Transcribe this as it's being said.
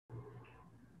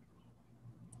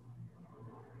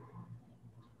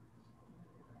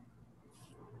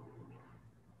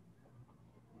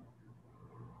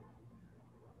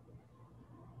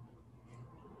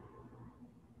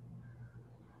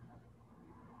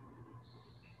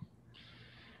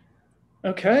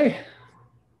Okay.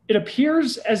 It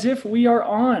appears as if we are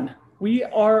on. We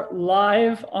are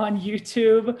live on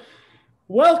YouTube.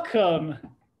 Welcome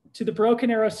to the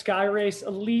Broken Arrow Skyrace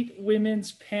Elite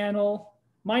Women's Panel.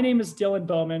 My name is Dylan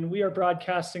Bowman. We are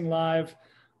broadcasting live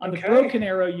on the Broken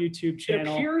Arrow YouTube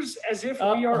channel. It appears as if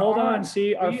we are hold on.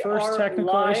 See, our first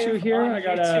technical issue here. I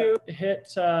gotta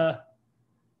hit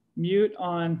mute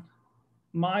on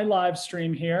my live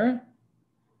stream here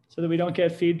so that we don't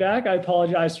get feedback. I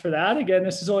apologize for that. Again,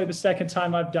 this is only the second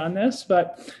time I've done this,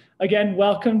 but again,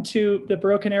 welcome to the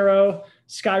Broken Arrow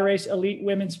Skyrace Elite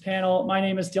Women's Panel. My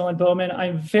name is Dylan Bowman.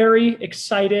 I'm very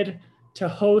excited to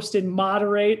host and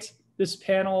moderate this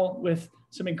panel with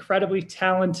some incredibly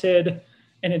talented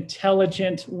and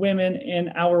intelligent women in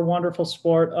our wonderful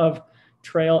sport of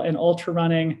trail and ultra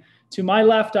running. To my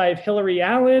left, I have Hillary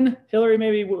Allen. Hillary,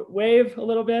 maybe wave a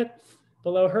little bit.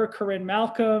 Below her, Corrine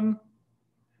Malcolm.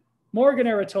 Morgan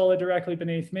Arritola directly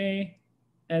beneath me.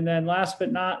 And then last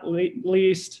but not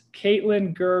least,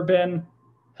 Kaytlyn Gerbin.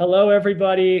 Hello,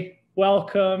 everybody.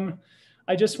 Welcome.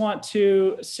 I just want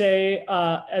to say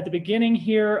at the beginning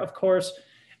here, of course,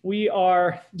 we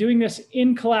are doing this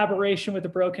in collaboration with the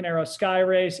Broken Arrow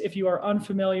Skyrace. If you are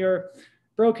unfamiliar,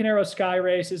 Broken Arrow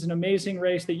Skyrace is an amazing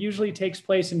race that usually takes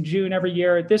place in June every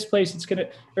year. This year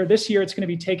it's going to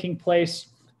be taking place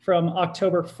from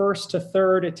October 1st to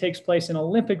 3rd. It takes place in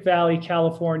Olympic Valley,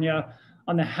 California,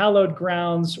 on the hallowed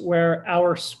grounds where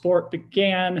our sport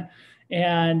began.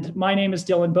 And my name is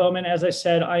Dylan Bowman. As I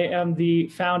said, I am the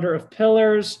founder of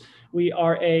Pyllars. We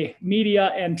are a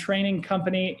media and training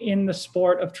company in the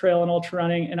sport of trail and ultra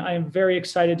running. And I am very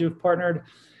excited to have partnered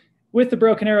with the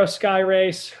Broken Arrow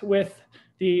Skyrace, with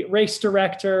the race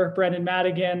director, Brendan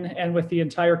Madigan, and with the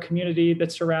entire community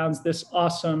that surrounds this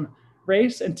awesome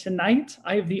race. And tonight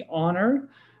I have the honor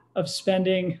of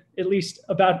spending at least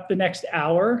about the next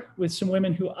hour with some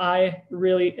women who I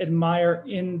really admire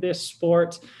in this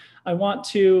sport. I want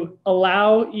to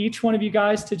allow each one of you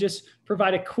guys to just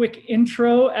provide a quick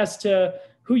intro as to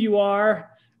who you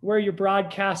are, where you're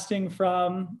broadcasting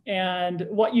from, and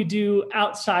what you do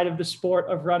outside of the sport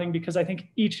of running, because I think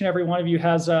each and every one of you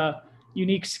has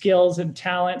unique skills and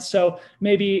talents. So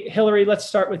maybe Hillary, let's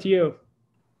start with you.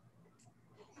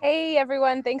 Hey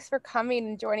everyone, thanks for coming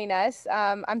and joining us.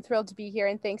 I'm thrilled to be here,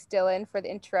 and thanks Dylan for the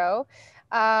intro.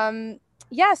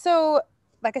 So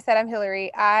like I said, I'm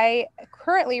Hillary. Right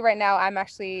now, I'm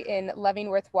actually in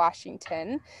Leavenworth,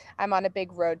 Washington. I'm on a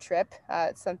big road trip.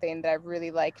 It's something that I really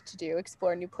like to do,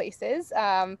 explore new places.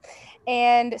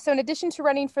 And so in addition to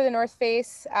running for the North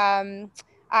Face,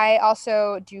 I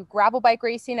also do gravel bike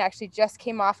racing. I actually just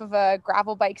came off of a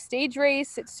gravel bike stage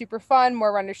race. It's super fun.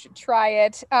 More runners should try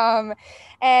it. And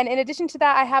in addition to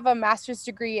that, I have a master's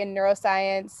degree in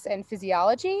neuroscience and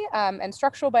physiology and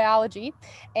structural biology.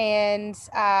 And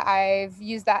I've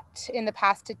used that in the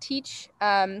past to teach.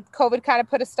 COVID kind of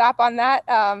put a stop on that.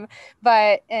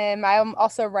 But I'm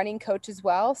also a running coach as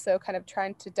well. So kind of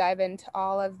trying to dive into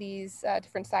all of these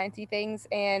different sciencey things.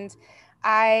 And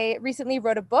I recently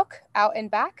wrote a book, Out and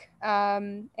Back,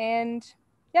 and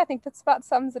I think that's about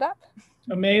sums it up.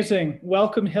 Amazing.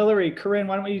 Welcome, Hillary. Corrine,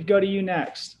 why don't we go to you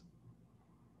next?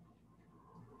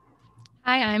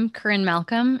 Hi, I'm Corrine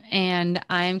Malcolm, and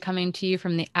I'm coming to you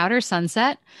from the outer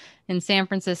sunset in San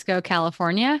Francisco,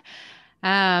 California.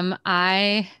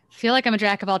 I feel like I'm a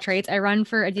jack of all trades. I run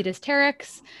for Adidas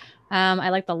Terrex. I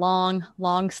like the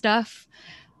long stuff.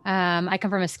 I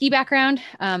come from a ski background,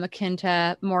 akin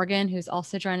to Morgan, who's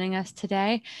also joining us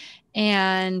today.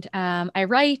 And I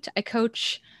write, I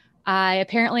coach. I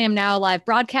apparently am now a live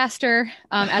broadcaster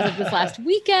as of this last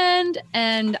weekend.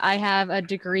 And I have a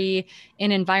degree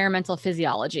in environmental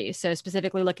physiology, so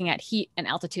specifically looking at heat and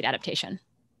altitude adaptation.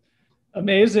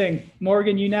 Amazing.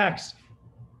 Morgan, you next.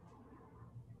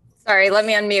 Sorry, let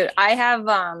me unmute. I have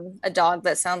a dog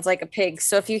that sounds like a pig.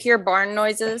 So if you hear barn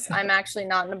noises, I'm actually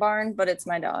not in a barn, but it's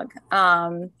my dog.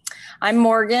 I'm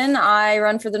Morgan. I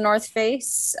run for the North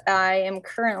Face. I am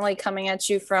currently coming at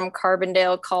you from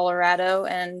Carbondale, Colorado.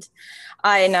 And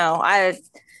I know I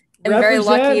am very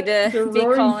lucky to be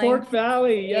calling Fork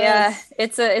Valley. Yes. Yeah,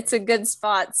 it's a good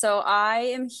spot. So I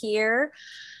am here.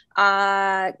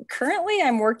 Currently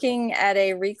I'm working at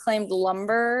a reclaimed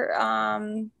lumber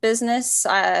business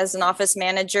as an office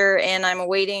manager, and I'm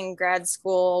awaiting grad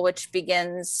school, which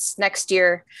begins next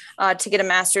year, to get a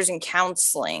master's in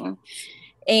counseling.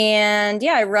 And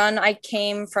yeah, I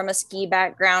came from a ski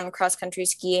background, cross-country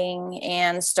skiing,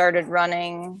 and started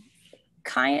running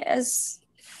kind of as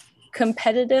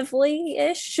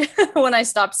competitively-ish when I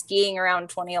stopped skiing around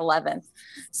 2011.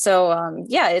 So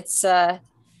yeah, it's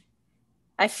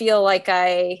I feel like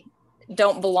I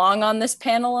don't belong on this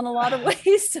panel in a lot of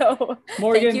ways. So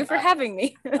Morgan, thank you for having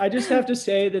me. I just have to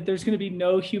say that there's going to be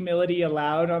no humility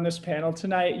allowed on this panel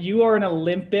tonight. You are an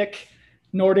Olympic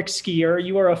Nordic skier.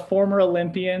 You are a former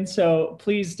Olympian, so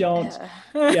please don't,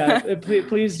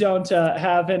 please don't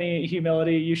have any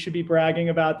humility. You should be bragging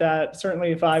about that.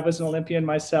 Certainly, if I was an Olympian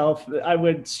myself, I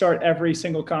would start every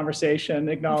single conversation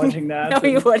acknowledging that. No,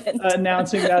 you wouldn't.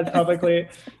 Announcing that publicly.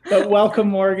 But welcome,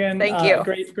 Morgan. Thank you.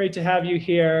 Great to have you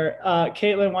here.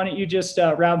 Kaytlyn, why don't you just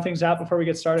round things out before we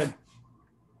get started?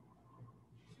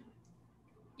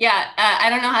 Yeah,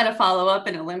 I don't know how to follow up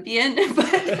an Olympian,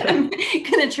 but I'm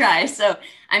going to try. So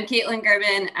I'm Kaytlyn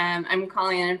Gerbin. I'm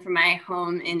calling in from my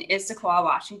home in Issaquah,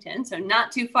 Washington. So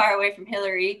not too far away from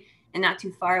Hillary and not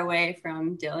too far away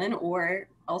from Dylan, or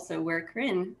also where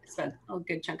Corrine spent a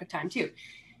good chunk of time too,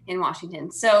 in Washington.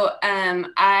 So I'm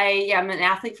an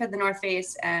athlete for the North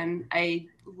Face. I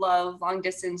love long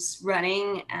distance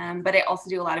running, but I also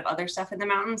do a lot of other stuff in the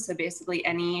mountains. So basically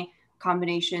any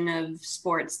combination of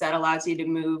sports that allows you to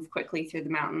move quickly through the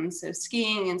mountains. So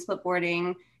skiing and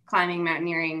splitboarding, climbing,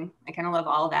 mountaineering, I kind of love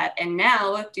all that. And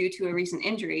now, due to a recent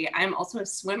injury, I'm also a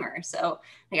swimmer. So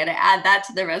I got to add that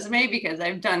to the resume because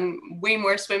I've done way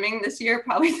more swimming this year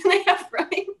probably than I have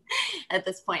running at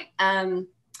this point. And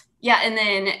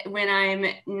then when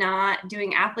I'm not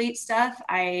doing athlete stuff,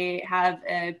 I have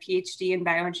a PhD in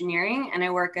bioengineering and I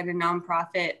work at a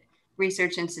nonprofit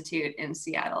research institute in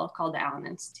Seattle called the Allen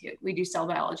Institute. We do cell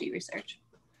biology research.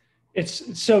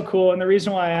 It's so cool. And the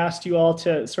reason why I asked you all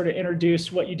to sort of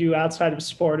introduce what you do outside of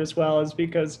sport as well is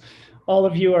because all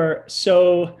of you are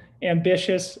so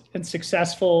ambitious and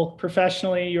successful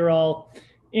professionally. You're all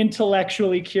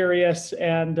intellectually curious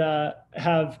and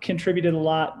have contributed a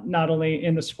lot, not only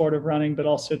in the sport of running, but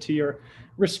also to your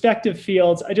respective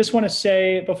fields. I just want to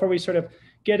say before we sort of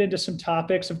get into some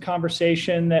topics of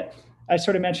conversation that I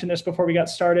sort of mentioned this before we got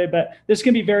started, but this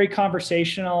can be very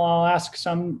conversational. I'll ask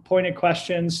some pointed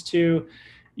questions to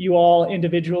you all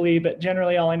individually, but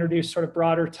generally I'll introduce sort of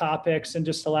broader topics and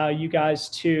just allow you guys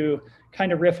to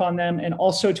kind of riff on them. And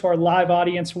also to our live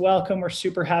audience, welcome. We're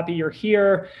super happy you're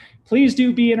here. Please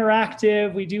do be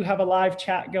interactive. We do have a live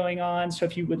chat going on. So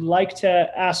if you would like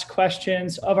to ask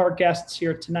questions of our guests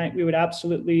here tonight, we would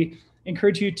absolutely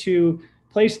encourage you to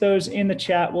place those in the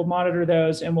chat. We'll monitor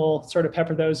those and we'll sort of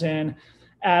pepper those in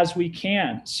as we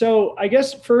can. So I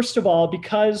guess, first of all,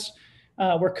 because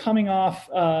we're coming off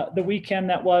the weekend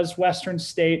that was Western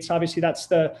States, obviously that's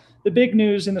the big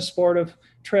news in the sport of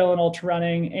trail and ultra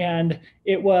running. And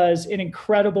it was an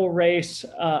incredible race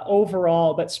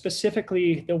overall, but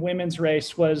specifically the women's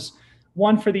race was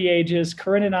one for the ages.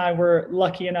 Corrine and I were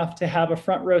lucky enough to have a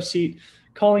front row seat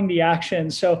calling the action.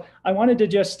 So I wanted to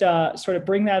just sort of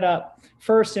bring that up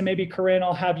first, and maybe Corrine,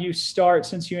 I'll have you start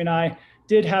since you and I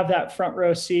did have that front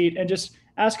row seat, and just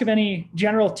ask of any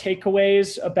general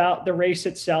takeaways about the race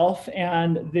itself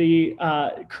and the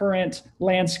current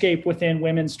landscape within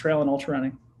women's trail and ultra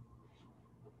running.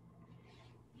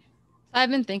 I've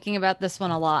been thinking about this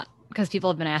one a lot because people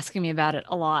have been asking me about it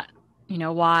a lot. You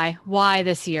know, why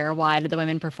this year? Why did the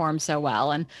women perform so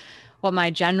well? And what my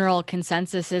general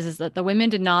consensus is that the women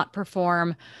did not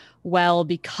perform well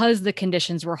because the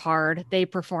conditions were hard. They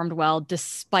performed well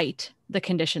despite the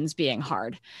conditions being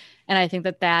hard. And I think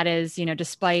that is,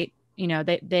 despite,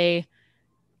 they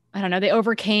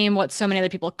overcame what so many other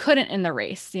people couldn't in the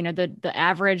race. The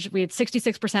average, we had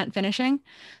 66% finishing.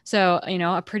 So,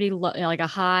 a pretty low, like a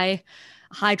high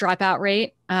dropout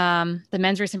rate. The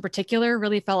men's race in particular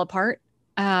really fell apart.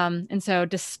 And so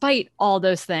despite all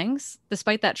those things,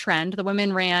 despite that trend, the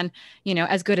women ran,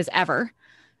 as good as ever.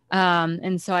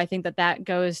 And so I think that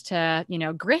goes to,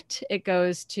 grit. It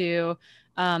goes to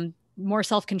more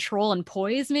self-control and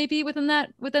poise maybe within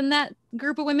that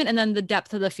group of women. And then the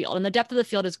depth of the field. And the depth of the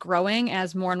field is growing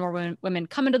as more and more women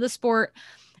come into the sport,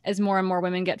 as more and more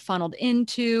women get funneled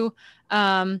into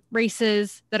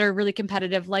races that are really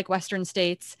competitive like Western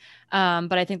States.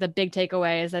 But I think the big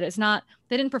takeaway is that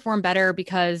they didn't perform better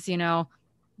because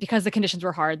the conditions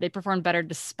were hard. They performed better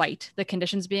despite the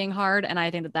conditions being hard. And I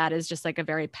think that is just like a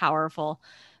very powerful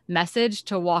message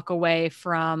to walk away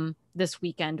from this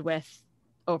weekend with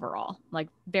overall. Like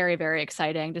very, very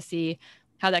exciting to see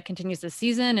how that continues this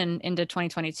season and into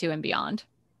 2022 and beyond.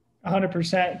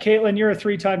 100%. Kaytlyn, you're a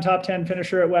 3-time top 10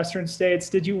 finisher at Western States.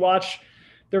 Did you watch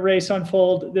the race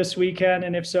unfold this weekend?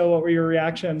 And if so, what were your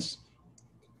reactions?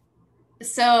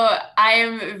 So I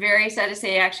am very sad to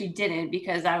say I actually didn't,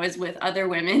 because I was with other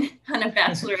women on a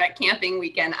bachelorette camping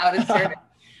weekend out in Surrey,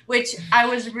 which I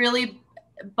was really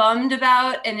bummed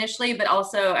about initially, but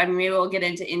also, maybe we'll get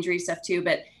into injury stuff too,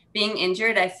 but being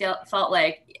injured, I felt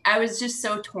like I was just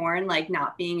so torn, like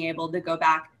not being able to go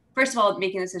back. First of all,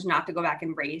 making the decision not to go back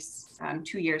and race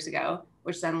 2 years ago,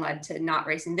 which then led to not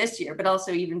racing this year, but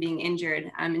also even being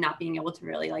injured and not being able to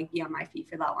really like be on my feet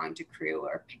for that long to crew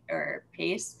or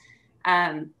pace.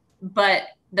 But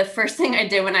the first thing I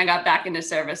did when I got back into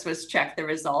service was check the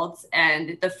results.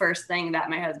 And the first thing that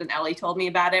my husband, Ellie, told me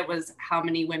about it was how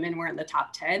many women were in the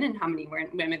top 10 and how many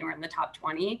women were in the top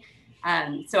 20.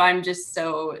 So I'm just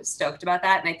so stoked about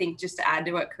that. And I think just to add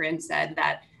to what Corrine said,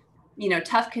 that, you know,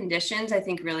 tough conditions, I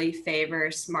think really favor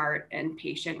smart and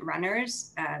patient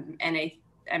runners. And I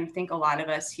think a lot of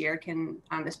us here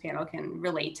on this panel can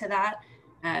relate to that.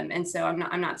 And so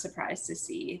I'm not surprised to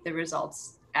see the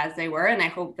results as they were. And I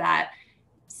hope that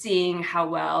seeing how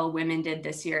well women did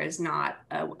this year is not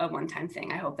a one-time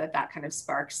thing. I hope that kind of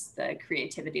sparks the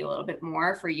creativity a little bit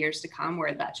more for years to come,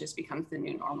 where that just becomes the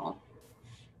new normal.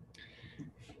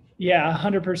 Yeah,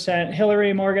 100%.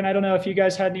 Hillary, Morgan, I don't know if you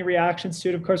guys had any reactions to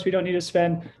it. Of course, we don't need to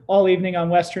spend all evening on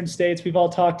Western states. We've all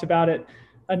talked about it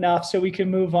enough, so we can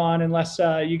move on unless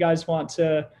you guys want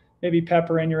to maybe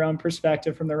pepper in your own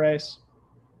perspective from the race.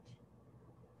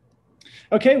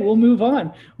 Okay, we'll move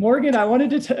on. Morgan, I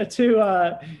wanted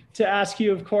to ask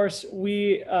you, of course,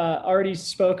 we already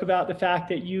spoke about the fact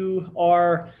that you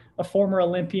are a former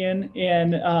Olympian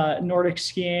in Nordic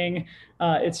skiing.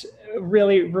 It's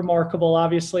really remarkable.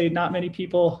 Obviously, not many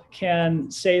people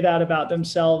can say that about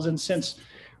themselves. And since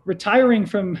retiring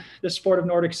from the sport of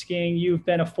Nordic skiing, you've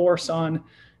been a force on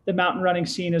the mountain running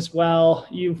scene as well.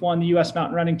 You've won the U.S.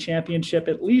 Mountain Running Championship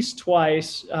at least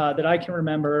twice that I can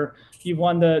remember. You've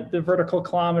won the vertical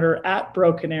kilometer at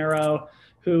Broken Arrow,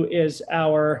 who is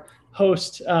our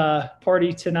host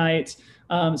party tonight.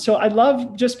 So I'd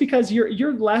love, just because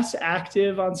you're less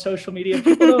active on social media,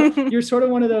 you're sort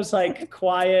of one of those like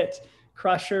quiet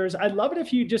crushers. I'd love it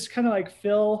if you just kind of like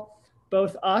fill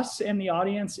both us and the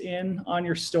audience in on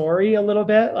your story a little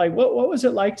bit. Like what was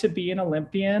it like to be an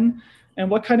Olympian, and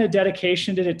what kind of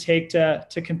dedication did it take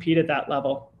to compete at that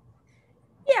level?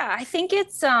 Yeah, I think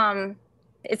it's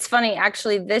funny,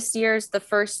 actually. This year's the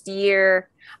first year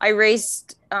I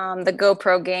raced the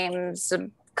GoPro Games a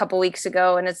couple weeks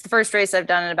ago, and it's the first race I've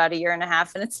done in about 1.5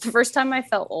 years, and it's the first time I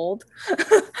felt old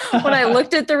when I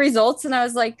looked at the results, and I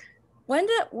was like, when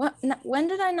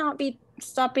did I not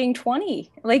stop being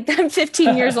 20? Like, I'm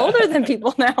 15 years older than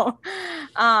people now.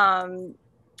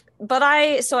 But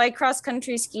I cross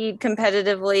country skied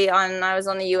competitively I was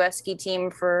on the US ski team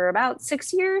for about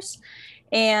 6 years.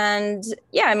 And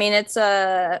yeah, I mean, it's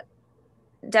a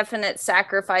definite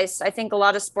sacrifice. I think a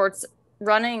lot of sports,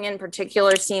 running in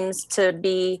particular, seems to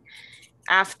be,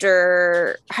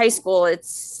 after high school,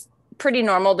 it's pretty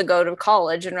normal to go to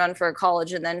college and run for a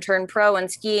college and then turn pro. And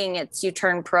skiing, you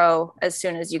turn pro as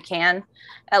soon as you can.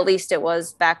 At least it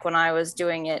was back when I was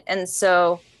doing it. And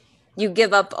so you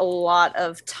give up a lot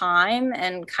of time,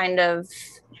 and kind of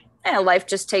life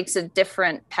just takes a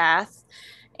different path.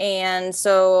 And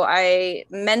so I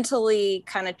mentally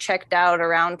kind of checked out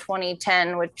around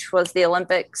 2010, which was the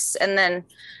Olympics, and then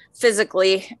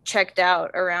physically checked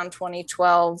out around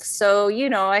 2012. So,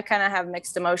 I kind of have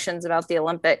mixed emotions about the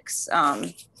Olympics.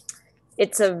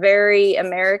 It's a very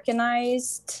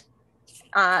Americanized,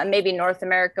 maybe North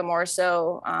America more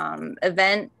so,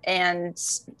 event. And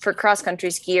for cross-country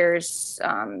skiers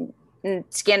in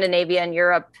Scandinavia and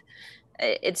Europe,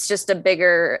 it's just a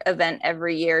bigger event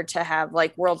every year to have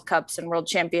like World Cups and World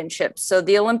Championships. So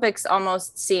the Olympics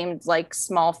almost seemed like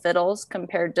small fiddles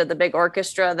compared to the big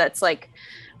orchestra that's like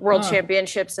World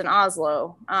Championships in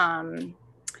Oslo. And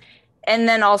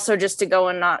then also just to go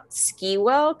and not ski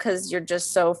well, because you're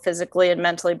just so physically and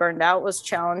mentally burned out, was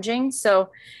challenging. So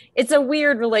it's a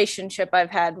weird relationship I've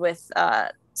had with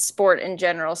sport in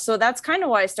general. So that's kind of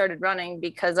why I started running,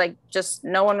 because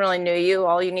no one really knew you.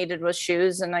 All you needed was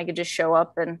shoes, and I could just show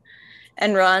up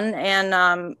and run.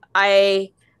 And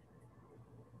I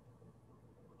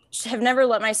have never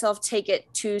let myself take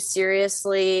it too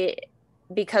seriously,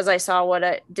 because I saw what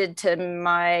it did to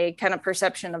my kind of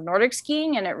perception of Nordic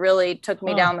skiing, and it really took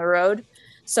me down the road.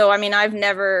 So, I mean, I've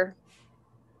never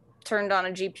turned on a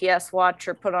GPS watch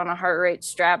or put on a heart rate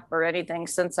strap or anything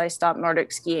since I stopped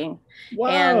Nordic skiing. Wow.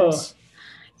 And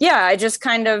yeah, I just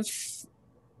kind of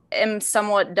am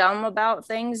somewhat dumb about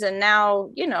things. And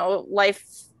now, life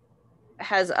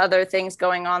has other things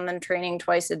going on than training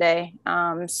twice a day.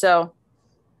 So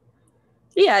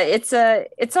yeah,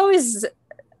 it's always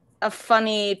a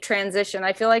funny transition.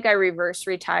 I feel like I reverse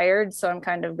retired, so I'm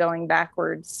kind of going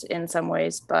backwards in some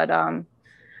ways, but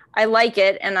I like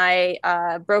it.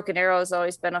 And Broken Arrow has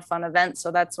always been a fun event.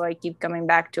 So that's why I keep coming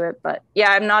back to it. But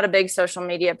yeah, I'm not a big social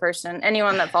media person.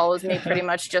 Anyone that follows me pretty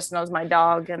much just knows my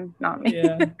dog and not me.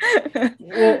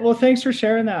 Yeah. Well, thanks for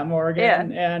sharing that,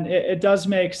 Morgan. Yeah. And it does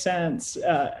make sense.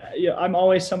 I'm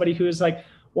always somebody who is like,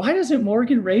 why doesn't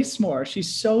Morgan race more? She's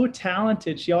so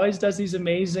talented. She always does these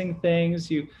amazing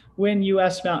things. You win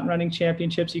US mountain running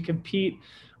championships. You compete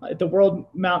at the World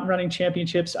Mountain Running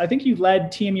Championships. I think you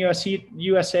led Team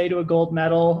USA to a gold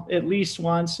medal at least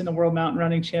once in the World Mountain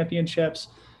Running Championships.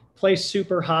 Placed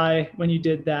super high when you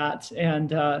did that.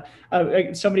 And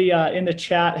somebody in the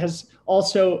chat has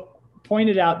also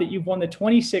pointed out that you've won the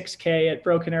 26K at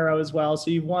Broken Arrow as well. So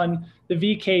you've won the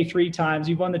VK 3 times.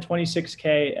 You've won the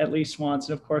 26K at least once.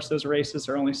 And of course, those races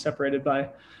are only separated by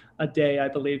a day, I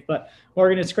believe. But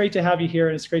Morgan, it's great to have you here,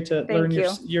 and it's great to learn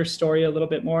your story a little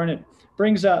bit more. And it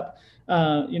brings up,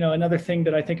 another thing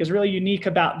that I think is really unique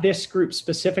about this group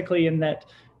specifically, in that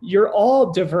you're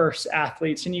all diverse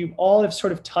athletes, and you all have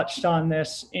sort of touched on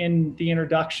this in the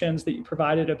introductions that you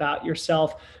provided about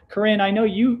yourself. Corrine, I know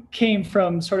you came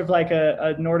from sort of like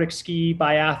a Nordic ski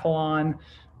biathlon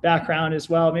background as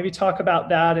well. Maybe talk about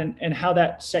that and how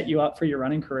that set you up for your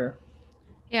running career.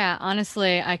 Yeah,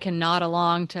 honestly, I can nod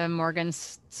along to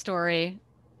Morgan's story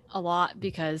a lot,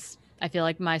 because I feel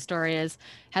like my story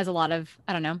has a lot of,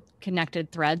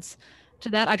 connected threads to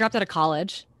that. I dropped out of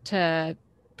college to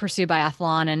pursue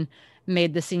biathlon and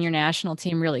made the senior national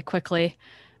team really quickly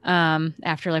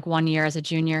after like 1 year as a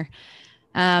junior,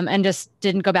 and just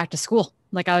didn't go back to school.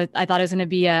 Like I thought it was going to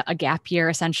be a gap year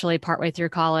essentially partway through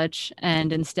college.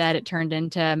 And instead it turned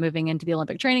into moving into the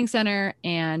Olympic Training Center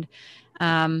and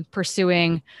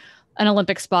pursuing an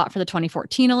Olympic spot for the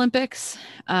 2014 Olympics.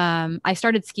 I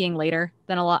started skiing later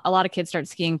than a lot of kids start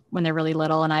skiing when they're really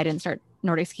little. And I didn't start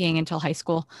Nordic skiing until high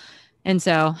school. And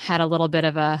so had a little bit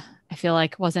of I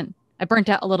burnt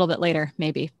out a little bit later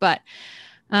maybe, but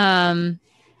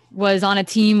was on a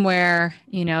team where,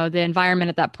 the environment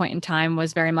at that point in time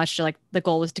was very much like the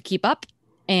goal was to keep up,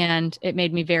 and it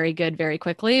made me very good very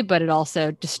quickly, but it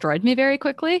also destroyed me very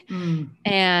quickly.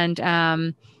 And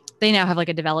they now have like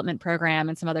a development program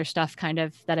and some other stuff kind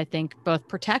of that I think both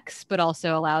protects, but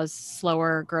also allows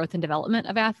slower growth and development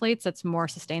of athletes that's more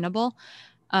sustainable.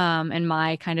 And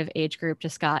my kind of age group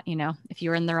just got, if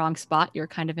you're in the wrong spot, you're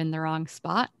kind of in the wrong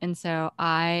spot. And so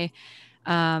I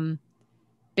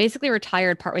basically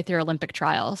retired partway through Olympic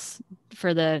trials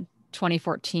for the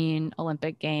 2014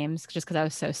 Olympic Games, just because I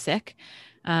was so sick.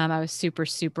 I was super,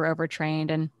 super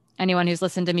overtrained. And anyone who's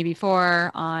listened to me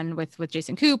before with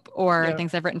Jason Coop or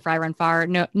things I've written for I Run Far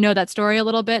know that story a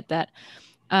little bit, that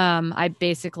I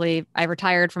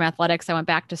retired from athletics. I went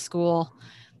back to school.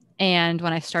 And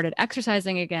when I started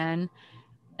exercising again,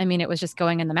 it was just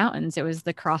going in the mountains. It was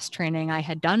the cross training I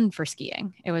had done for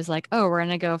skiing. It was like, oh, we're going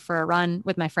to go for a run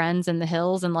with my friends in the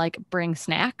hills and like bring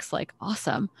snacks. Like,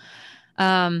 awesome.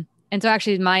 And so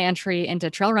actually my entry into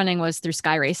trail running was through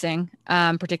sky racing,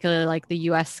 particularly like the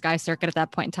US Sky Circuit at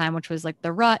that point in time, which was like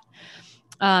the Rut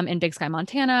in Big Sky,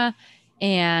 Montana,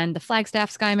 and the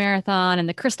Flagstaff Sky Marathon and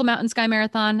the Crystal Mountain Sky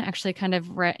Marathon, actually kind of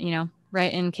right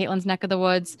in Kaytlyn's neck of the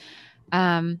woods.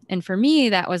 And for me,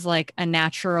 that was like a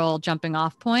natural jumping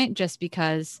off point, just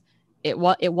because it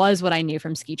was what I knew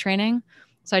from ski training.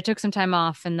 So I took some time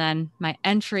off, and then my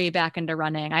entry back into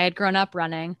running, I had grown up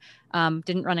running,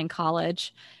 didn't run in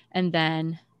college. And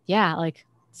then, like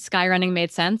sky running made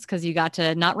sense, because you got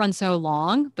to not run so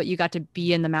long, but you got to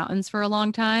be in the mountains for a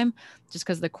long time just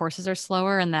because the courses are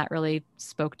slower. And that really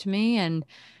spoke to me. And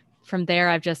from there,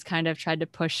 I've just kind of tried to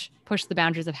push the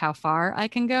boundaries of how far I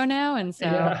can go now. And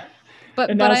so,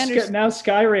 but now, I understand now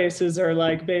sky races are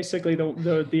like basically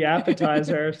the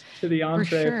appetizer to the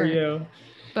entree for you.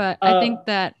 But I think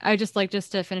that just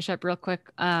to finish up real quick,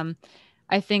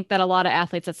 I think that a lot of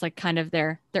athletes, that's like kind of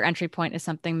their entry point is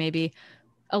something maybe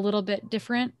a little bit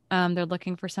different. They're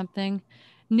looking for something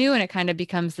new, and it kind of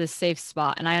becomes this safe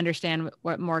spot. And I understand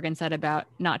what Morgan said about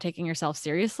not taking yourself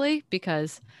seriously,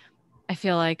 because I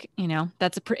feel like,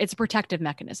 it's a protective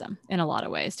mechanism in a lot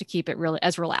of ways to keep it really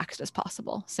as relaxed as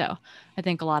possible. So I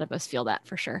think a lot of us feel that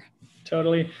for sure.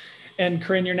 Totally. And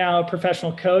Corrine, you're now a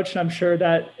professional coach, and I'm sure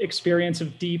that experience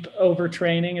of deep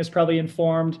overtraining has probably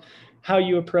informed how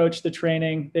you approach the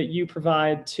training that you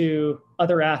provide to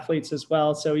other athletes as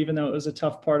well. So even though it was a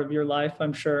tough part of your life,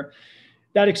 I'm sure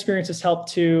that experience has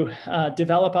helped to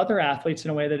develop other athletes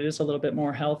in a way that is a little bit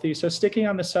more healthy. So sticking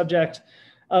on the subject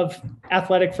of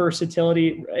athletic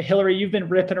versatility, Hillary, you've been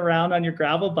ripping around on your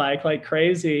gravel bike like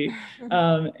crazy.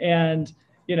 And,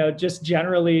 just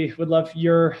generally would love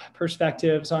your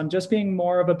perspectives on just being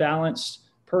more of a balanced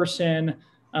person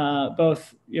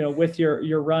both, with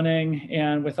your running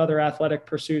and with other athletic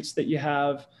pursuits that you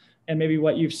have, and maybe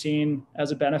what you've seen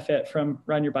as a benefit from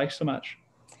riding your bike so much.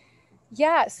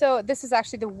 Yeah, so this is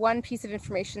actually the one piece of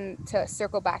information to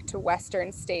circle back to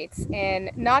Western states,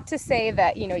 and not to say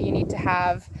that, you need to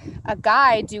have a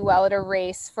guy do well at a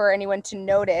race for anyone to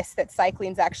notice that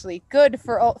cycling is actually good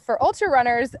for ultra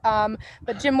runners.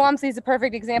 But Jim Walmsley is a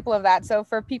perfect example of that. So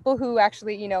for people who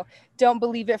actually, don't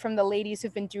believe it, from the ladies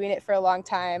who've been doing it for a long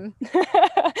time,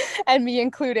 and me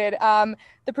included,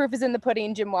 the proof is in the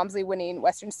pudding. Jim Walmsley winning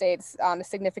Western states on a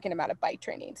significant amount of bike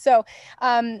training. So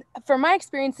from my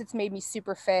experience, it's made me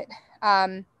super fit.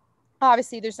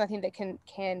 Obviously there's nothing that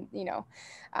can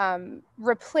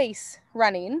replace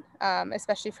running,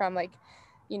 especially from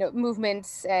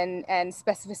movements and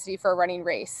specificity for a running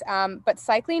race. But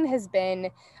cycling has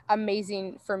been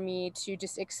amazing for me to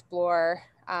just explore,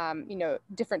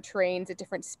 different terrains at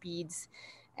different speeds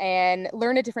and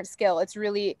learn a different skill. It's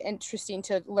really interesting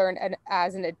to learn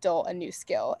as an adult a new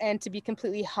skill, and to be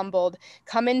completely humbled,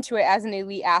 come into it as an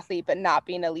elite athlete, but not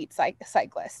be an elite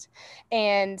cyclist.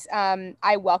 And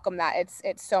I welcome that.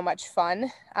 It's so much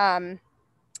fun. And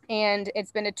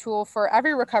it's been a tool for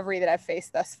every recovery that I've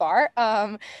faced thus far.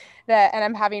 And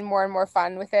I'm having more and more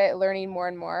fun with it, learning more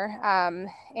and more.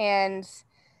 And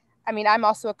I mean, I'm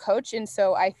also a coach. And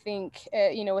so I think,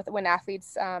 when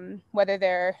athletes, whether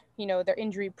they're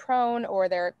injury prone, or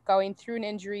they're going through an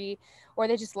injury, or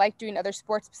they just like doing other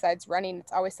sports besides running,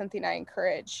 it's always something I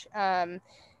encourage.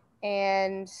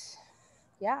 And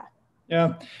yeah.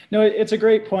 Yeah, no, it's a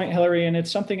great point, Hillary. And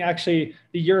it's something actually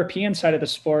the European side of the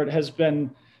sport has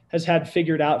had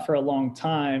figured out for a long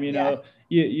time.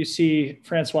 You see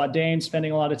Francois Dane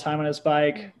spending a lot of time on his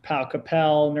bike, Pau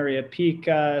Capel, Nuria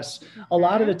Picas. A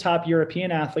lot of the top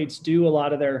European athletes do a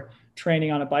lot of their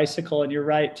training on a bicycle. And you're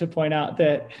right to point out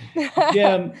that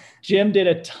Jim did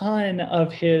a ton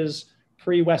of his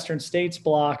pre-Western States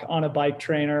block on a bike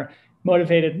trainer.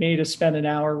 Motivated me to spend an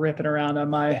hour ripping around on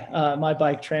my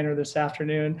bike trainer this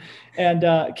afternoon. And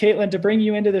Kaytlyn, to bring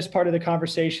you into this part of the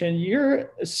conversation,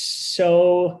 you're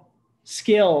so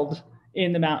skilled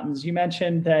in the mountains. You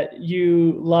mentioned that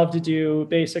you love to do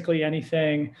basically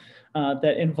anything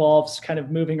that involves kind of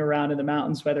moving around in the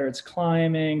mountains, whether it's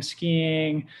climbing,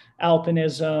 skiing,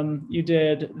 alpinism. You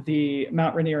did the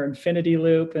Mount Rainier Infinity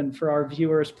Loop. And for our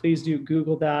viewers, please do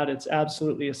Google that. It's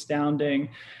absolutely astounding.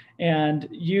 And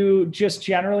you just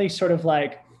generally sort of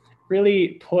really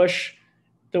push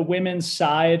the women's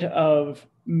side of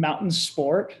mountain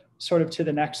sport sort of to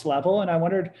the next level. And I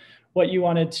wondered what you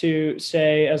wanted to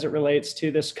say as it relates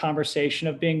to this conversation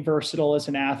of being versatile as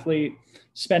an athlete,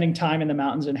 spending time in the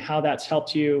mountains, and how that's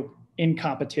helped you in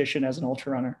competition as an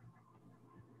ultra runner.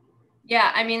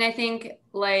 Yeah, I mean, I think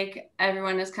like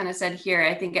everyone has kind of said here,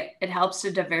 I think it helps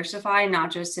to diversify,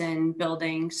 not just in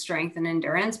building strength and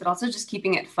endurance, but also just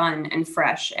keeping it fun and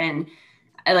fresh. And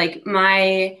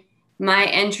my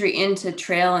entry into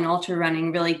trail and ultra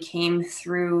running really came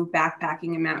through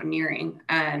backpacking and mountaineering.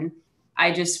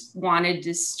 I just wanted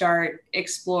to start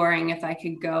exploring if I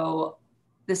could go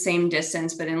the same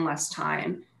distance, but in less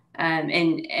time. So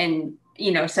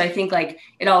I think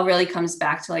it all really comes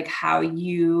back to how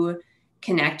you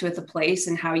connect with a place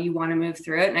and how you want to move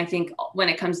through it. And I think when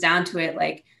it comes down to it,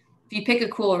 if you pick a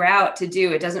cool route to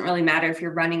do, it doesn't really matter if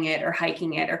you're running it or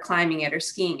hiking it or climbing it or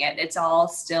skiing it. It's all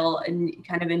still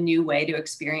kind of a new way to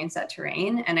experience that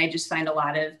terrain. And I just find a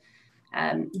lot of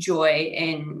joy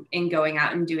in going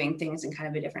out and doing things in kind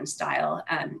of a different style.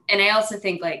 And I also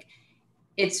think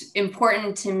it's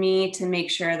important to me to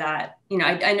make sure that,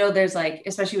 I know there's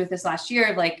especially with this last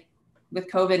year, with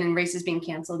COVID and races being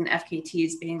canceled and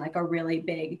FKTs being a really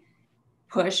big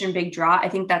push and big draw. I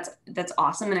think that's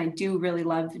awesome. And I do really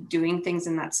love doing things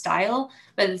in that style.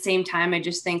 But at the same time, I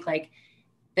just think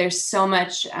there's so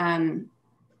much, I don't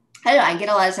know, I get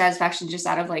a lot of satisfaction just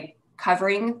out of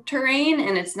covering terrain,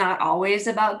 and it's not always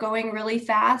about going really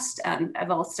fast.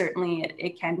 Certainly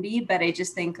it can be, but I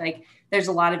just think there's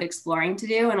a lot of exploring to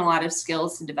do and a lot of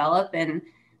skills to develop. And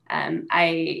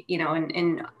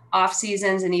in off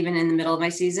seasons and even in the middle of my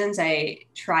seasons, I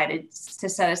try to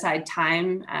set aside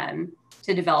time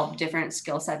to develop different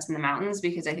skill sets in the mountains,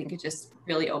 because I think it just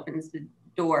really opens the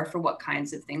door for what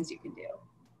kinds of things you can do.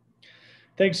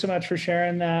 Thanks so much for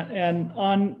sharing that. And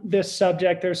on this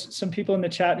subject, there's some people in the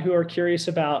chat who are curious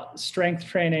about strength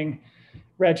training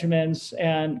regimens.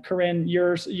 And Corrine,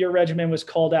 your regimen was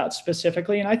called out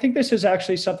specifically. And I think this is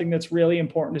actually something that's really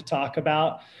important to talk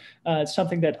about. It's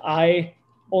something that I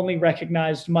only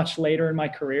recognized much later in my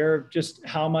career, just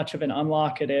how much of an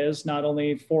unlock it is, not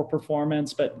only for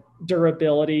performance, but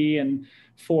durability and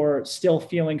for still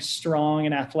feeling strong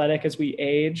and athletic as we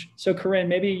age. So Corrine,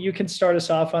 maybe you can start us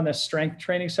off on the strength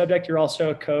training subject. You're also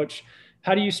a coach.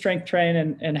 How do you strength train,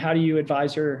 and how do you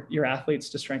advise your athletes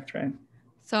to strength train?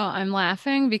 So I'm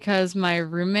laughing because my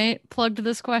roommate plugged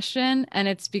this question, and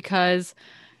it's because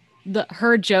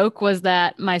her joke was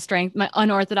that my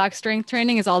unorthodox strength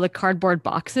training is all the cardboard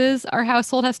boxes our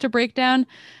household has to break down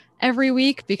every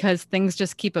week because things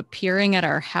just keep appearing at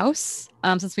our house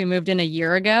since we moved in a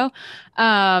year ago.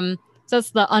 So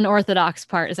that's the unorthodox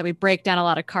part, is that we break down a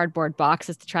lot of cardboard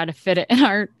boxes to try to fit it in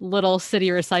our little city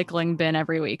recycling bin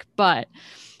every week. But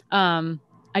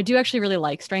I do actually really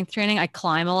like strength training. I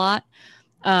climb a lot.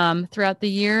 Throughout the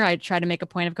year, I try to make a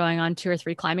point of going on 2 or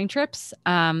 3 climbing trips.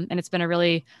 And it's been a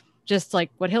really, just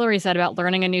like what Hillary said about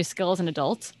learning a new skill as an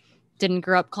adult. Didn't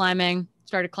grow up climbing,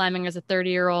 started climbing as a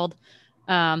 30-year-old.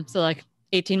 So like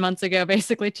 18 months ago,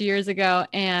 basically 2 years ago.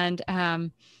 And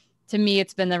to me,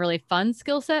 it's been a really fun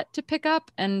skill set to pick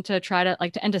up and to try to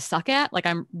to suck at. Like,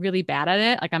 I'm really bad at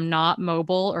it. Like, I'm not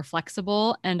mobile or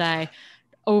flexible, and I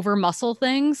over muscle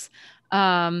things.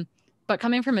 But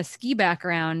coming from a ski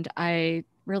background, I've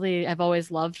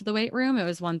always loved the weight room. It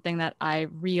was one thing that I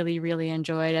really, really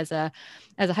enjoyed as a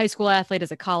high school athlete,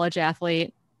 as a college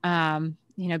athlete, being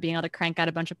able to crank out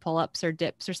a bunch of pull-ups or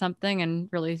dips or something and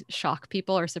really shock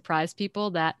people or surprise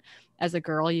people that as a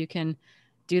girl, you can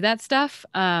do that stuff.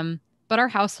 But our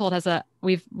household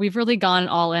we've really gone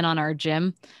all in on our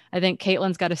gym. I think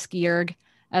Kaytlyn's got a ski erg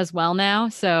as well now.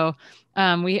 So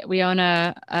we own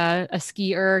a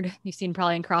ski erg. You've seen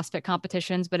probably in CrossFit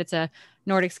competitions, but it's a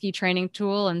Nordic ski training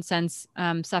tool. And since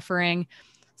suffering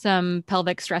some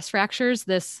pelvic stress fractures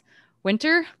this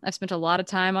winter, I've spent a lot of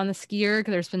time on the ski erg.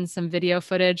 There's been some video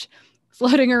footage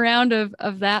floating around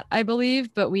of that, I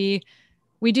believe. But we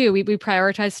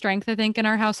prioritize strength, I think, in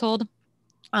our household,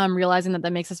 realizing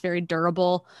that makes us very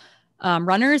durable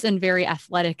runners and very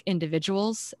athletic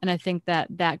individuals. And I think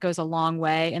that goes a long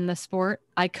way in the sport.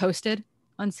 I coasted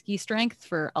on ski strength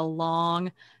for a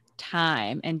long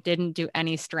time and didn't do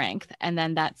any strength. And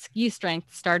then that ski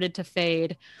strength started to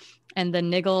fade and the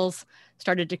niggles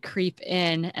started to creep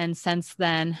in. And since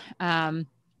then,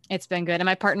 it's been good. And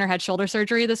my partner had shoulder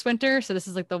surgery this winter. So this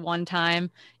is like the one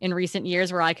time in recent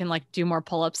years where I can do more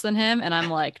pull-ups than him. And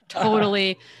I'm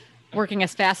totally working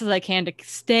as fast as I can to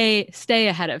stay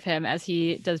ahead of him as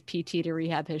he does PT to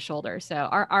rehab his shoulder. So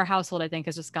our household, I think,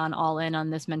 has just gone all in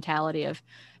on this mentality of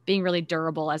being really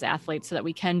durable as athletes so that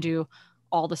we can do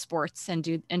all the sports and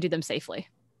do them safely.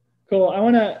 Cool. I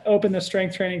want to open the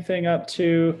strength training thing up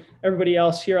to everybody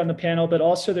else here on the panel, but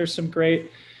also there's some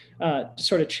great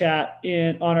sort of chat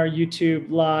on our YouTube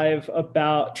live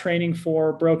about training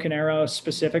for Broken Arrow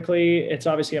specifically. It's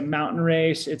obviously a mountain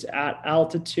race. It's at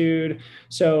altitude.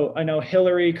 So I know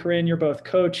Hillary, Corrine, you're both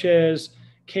coaches.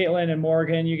 Kaytlyn and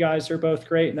Morgan, you guys are both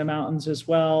great in the mountains as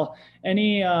well.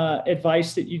 Any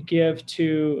advice that you'd give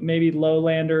to maybe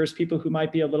lowlanders, people who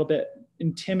might be a little bit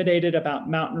intimidated about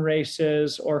mountain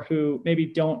races or who maybe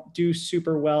don't do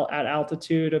super well at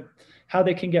altitude, of how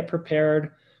they can get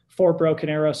prepared for Broken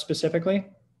Arrow specifically?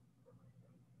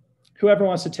 Whoever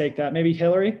wants to take that, maybe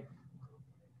Hillary?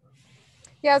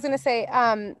 Yeah, I was going to say,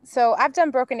 so I've done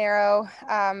Broken Arrow,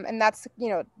 and that's,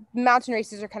 mountain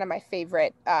races are kind of my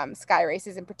favorite sky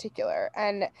races in particular.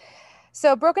 And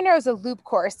so Broken Arrow is a loop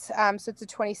course. So it's a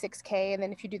 26K. And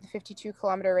then if you do the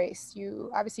 52-kilometer race,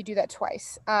 you obviously do that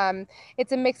twice.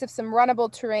 It's a mix of some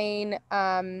runnable terrain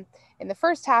in the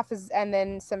first half, and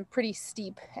then some pretty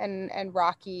steep and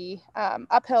rocky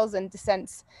uphills and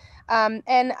descents. And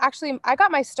actually, I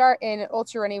got my start in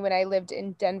ultra running when I lived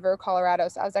in Denver, Colorado.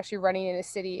 So I was actually running in a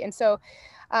city. And so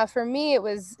for me, it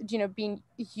was,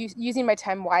 using my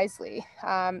time wisely,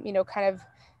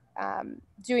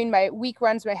 doing my week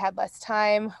runs when I had less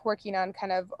time, working on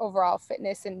kind of overall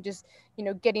fitness and just,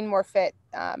 getting more fit.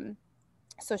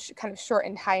 So kind of short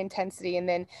and high intensity, and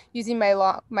then using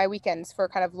my weekends for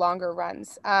kind of longer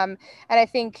runs. And I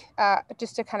think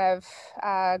just to kind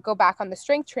of go back on the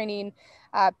strength training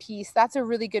piece, that's a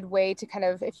really good way to kind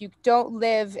of, if you don't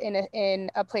live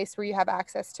in a place where you have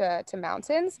access to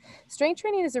mountains, strength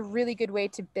training is a really good way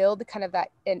to build kind of that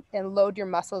and load your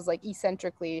muscles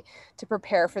eccentrically to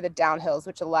prepare for the downhills,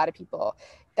 which a lot of people,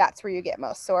 that's where you get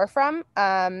most sore from.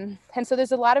 And so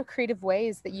there's a lot of creative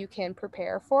ways that you can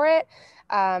prepare for it.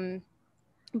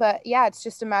 But yeah, it's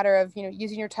just a matter of,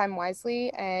 using your time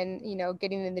wisely and,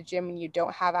 getting in the gym when you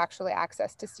don't have actually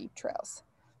access to steep trails.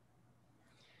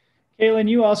 Kaytlyn,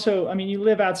 you also, you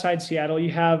live outside Seattle,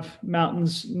 you have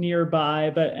mountains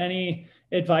nearby, but any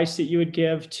advice that you would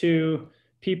give to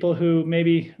people who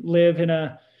maybe live in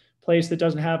a place that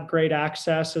doesn't have great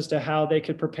access as to how they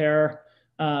could prepare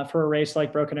for a race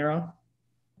like Broken Arrow?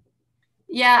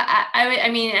 Yeah, I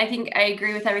mean, I think I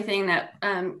agree with everything that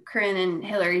Corrine and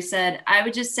Hillary said. I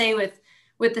would just say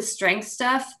with the strength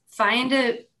stuff, find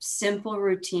a simple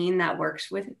routine that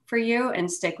works for you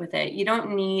and stick with it. You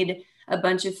don't need a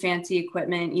bunch of fancy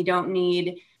equipment. You don't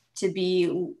need to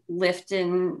be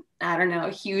lifting, I don't know,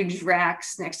 huge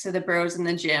racks next to the bros in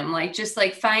the gym. Like, just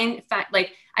like find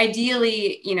like,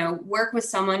 ideally, work with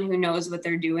someone who knows what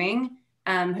they're doing,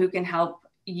 who can help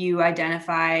you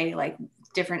identify like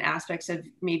different aspects of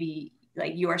maybe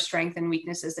like your strength and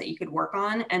weaknesses that you could work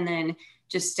on, and then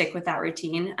just stick with that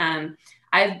routine.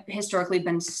 I've historically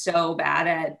been so bad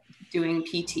at doing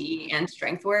PT and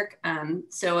strength work.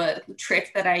 So a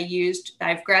trick that I used,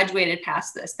 I've graduated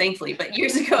past this, thankfully, but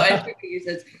years ago, I used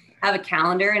to have a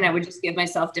calendar, and I would just give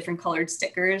myself different colored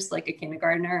stickers, like a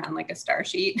kindergartner on like a star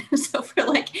sheet. So for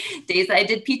like days that I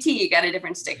did PT, you got a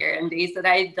different sticker, and days that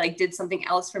I like did something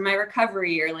else for my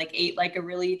recovery, or like ate like a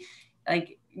really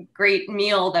like great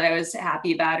meal that I was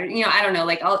happy about, or, I don't know,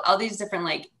 like all these different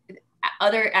like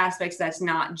other aspects that's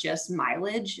not just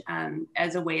mileage,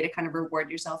 as a way to kind of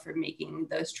reward yourself for making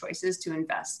those choices to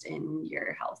invest in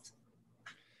your health.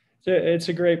 It's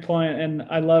a great point. And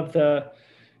I love the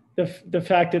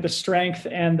fact that the strength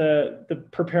and the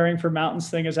preparing for mountains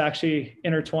thing is actually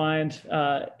intertwined,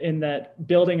 in that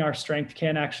building our strength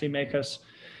can actually make us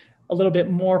a little bit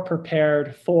more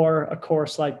prepared for a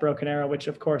course like Broken Arrow, which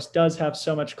of course does have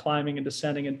so much climbing and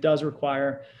descending and does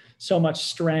require so much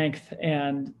strength,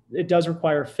 and it does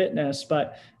require fitness,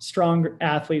 but strong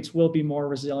athletes will be more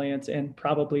resilient and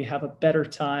probably have a better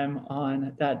time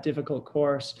on that difficult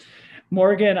course.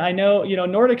 Morgan, I know,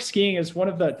 Nordic skiing is one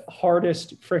of the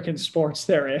hardest freaking sports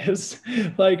there is,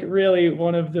 like really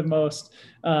one of the most,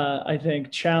 I think,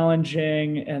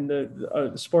 challenging, and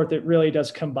the sport that really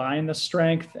does combine the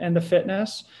strength and the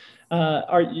fitness.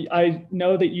 I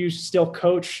know that you still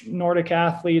coach Nordic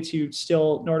athletes, you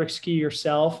still Nordic ski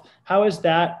yourself. How is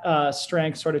that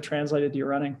strength sort of translated to your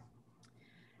running?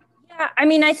 Yeah, I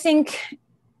mean, I think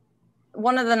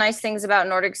one of the nice things about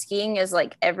Nordic skiing is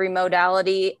like every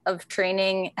modality of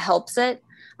training helps it.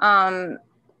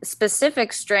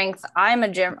 Specific strength, I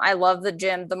love the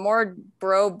gym. The more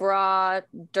bra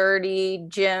dirty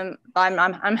gym,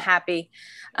 I'm happy.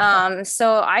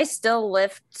 So I still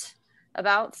lift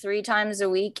about 3 times a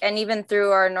week. And even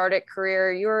through our Nordic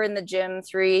career, you were in the gym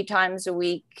 3 times a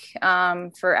week,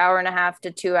 for 1.5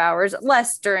 to 2 hours,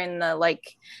 less during the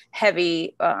like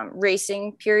heavy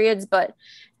racing periods, but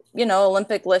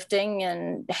Olympic lifting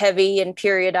and heavy and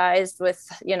periodized with,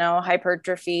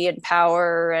 hypertrophy and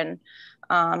power and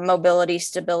mobility,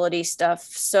 stability stuff.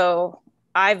 So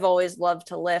I've always loved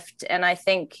to lift. And I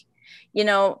think,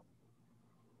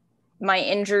 my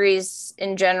injuries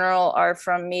in general are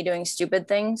from me doing stupid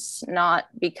things, not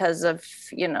because of,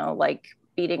 like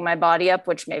beating my body up,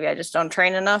 which maybe I just don't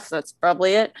train enough. That's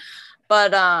probably it.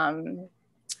 But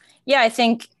yeah, I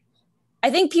think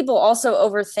people also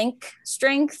overthink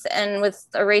strength, and with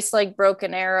a race like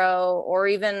Broken Arrow, or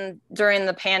even during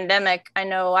the pandemic, I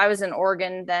know I was in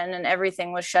Oregon then and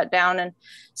everything was shut down. And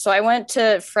so I went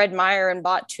to Fred Meyer and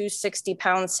bought 2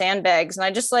 60-pound sandbags, and I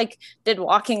just like did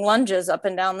walking lunges up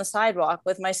and down the sidewalk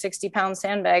with my 60-pound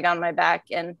sandbag on my back.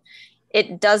 And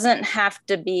it doesn't have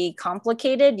to be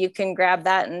complicated. You can grab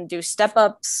that and do step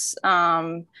ups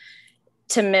to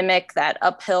mimic that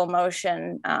uphill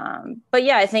motion. But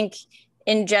yeah, I think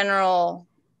in general,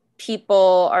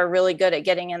 people are really good at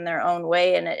getting in their own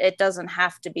way, and it doesn't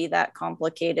have to be that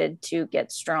complicated to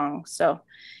get strong. So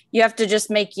you have to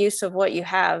just make use of what you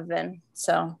have. And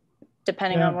so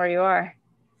depending on where you are.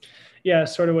 Yeah,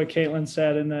 sort of what Kaytlyn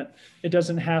said, in that it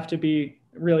doesn't have to be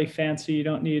really fancy. You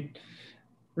don't need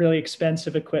really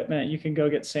expensive equipment. You can go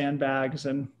get sandbags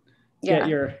and get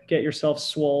yourself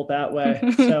swole that way.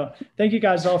 So thank you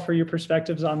guys all for your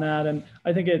perspectives on that. And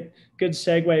I think a good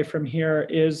segue from here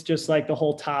is just like the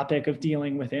whole topic of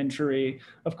dealing with injury.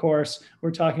 Of course,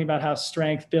 we're talking about how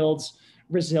strength builds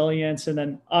resilience. And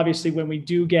then obviously when we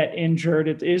do get injured,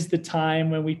 it is the time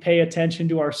when we pay attention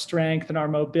to our strength and our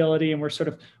mobility, and we're sort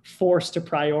of forced to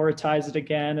prioritize it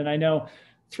again. And I know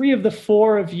 3 of the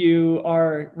 4 of you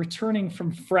are returning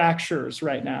from fractures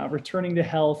right now, returning to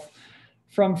health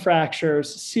from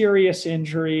fractures, serious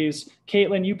injuries.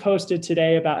 Kaytlyn, you posted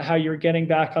today about how you're getting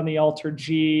back on the Alter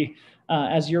G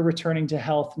as you're returning to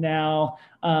health now.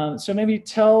 So maybe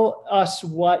tell us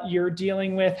what you're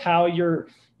dealing with, how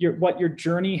what your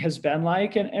journey has been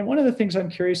like. And one of the things I'm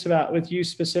curious about with you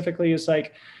specifically is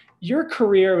like, your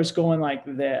career was going like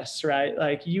this, right?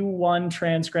 Like you won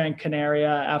Trans Gran Canaria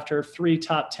after 3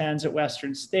 top 10s at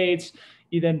Western States.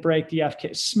 You then break the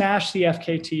smash the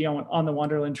FKT on the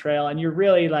Wonderland Trail, and you're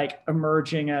really like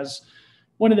emerging as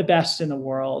one of the best in the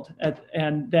world.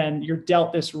 And then you're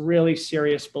dealt this really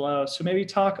serious blow. So maybe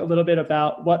talk a little bit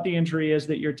about what the injury is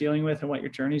that you're dealing with and what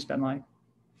your journey's been like.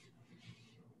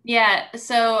 Yeah,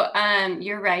 so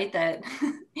you're right that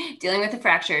dealing with a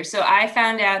fracture. So I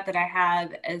found out that I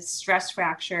have a stress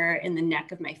fracture in the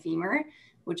neck of my femur,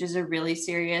 which is a really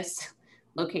serious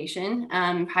location,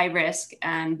 high risk,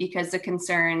 because the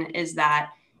concern is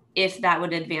that if that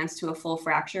would advance to a full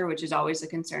fracture, which is always a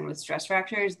concern with stress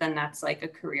fractures, then that's like a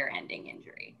career-ending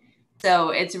injury.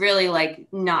 So it's really like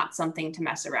not something to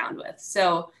mess around with.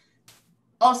 So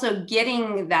also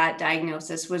getting that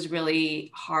diagnosis was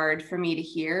really hard for me to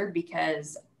hear,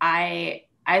 because I've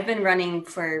been running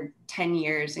for 10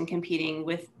 years and competing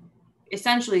with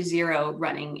essentially zero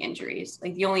running injuries.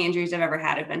 Like the only injuries I've ever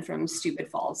had have been from stupid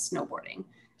falls snowboarding.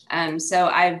 So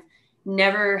I've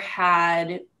never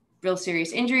had real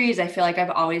serious injuries. I feel like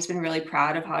I've always been really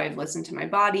proud of how I've listened to my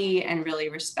body and really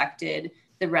respected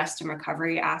the rest and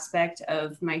recovery aspect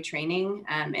of my training,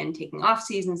 and taking off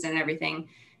seasons and everything.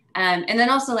 And then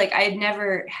also like I had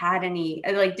never had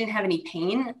didn't have any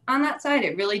pain on that side.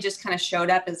 It really just kind of showed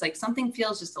up as like something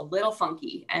feels just a little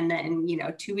funky. And then,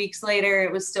 2 weeks later,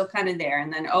 it was still kind of there.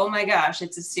 And then, oh my gosh,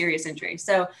 it's a serious injury.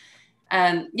 So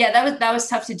that was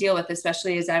tough to deal with,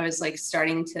 especially as I was like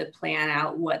starting to plan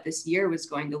out what this year was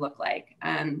going to look like.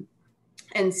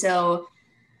 And so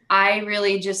I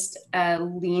really just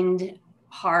leaned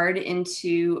hard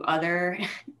into other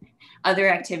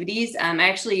activities. I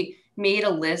actually made a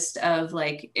list of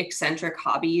like eccentric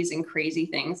hobbies and crazy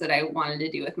things that I wanted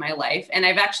to do with my life. And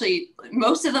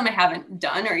most of them I haven't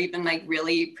done or even like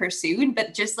really pursued,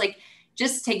 but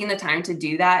just taking the time to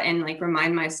do that and like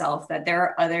remind myself that there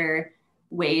are other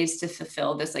ways to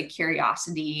fulfill this like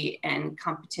curiosity and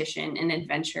competition and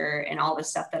adventure and all the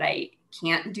stuff that I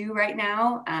can't do right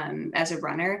now as a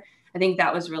runner. I think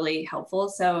that was really helpful.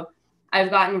 So I've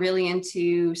gotten really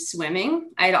into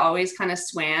swimming. I'd always kind of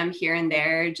swam here and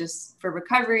there just for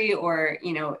recovery or,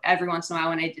 every once in a while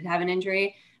when I did have an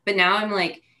injury. But now I'm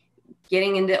like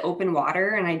getting into open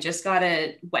water, and I just got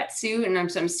a wetsuit, and I'm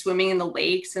swimming in the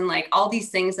lakes and like all these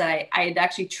things that I had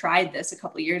actually tried this a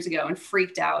couple of years ago and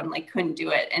freaked out and like couldn't do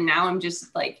it. And now I'm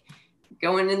just like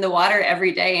going in the water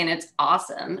every day, and it's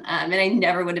awesome. And I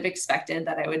never would have expected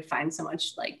that I would find so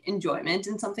much like enjoyment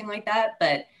in something like that.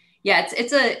 But yeah,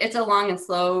 it's a long and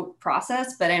slow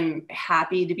process, but I'm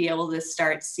happy to be able to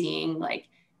start seeing like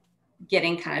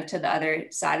getting kind of to the other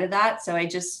side of that. So I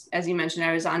just, as you mentioned,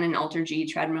 I was on an Ultra G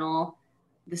treadmill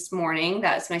this morning.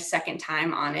 That's my second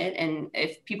time on it. And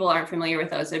if people aren't familiar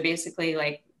with those, they're basically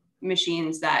like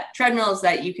treadmills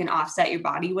that you can offset your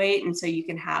body weight. And so you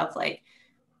can have like,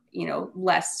 you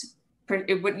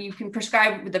can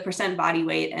prescribe the percent body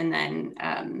weight and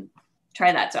then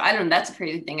try that. So I don't know, that's a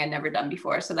crazy thing I'd never done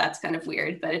before. So that's kind of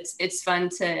weird, but it's fun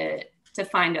to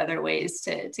find other ways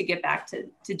to get back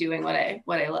to doing what I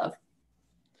love.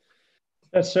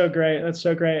 That's so great. That's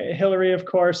so great. Hillary, of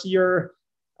course, your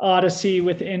odyssey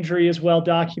with injury is well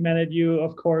documented. You,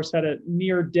 of course, had a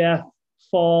near death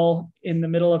fall in the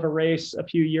middle of a race a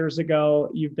few years ago.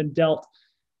 You've been dealt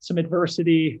some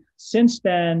adversity since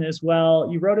then as well.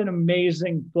 You wrote an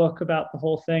amazing book about the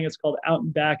whole thing. It's called Out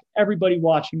and Back. Everybody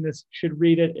watching this should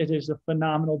read it. It is a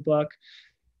phenomenal book.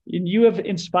 And you have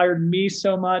inspired me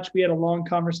so much. We had a long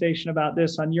conversation about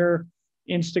this on your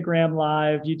Instagram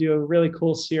Live. You do a really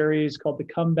cool series called The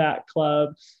Comeback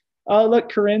Club. Oh,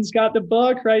 look, Corinne's got the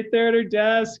book right there at her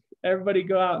desk. Everybody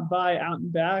go out and buy Out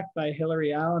and Back by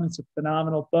Hillary Allen. It's a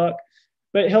phenomenal book.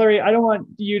 But Hillary, I don't want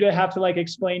you to have to like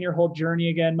explain your whole journey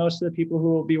again. Most of the people who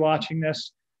will be watching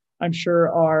this, I'm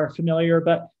sure, are familiar,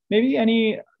 but maybe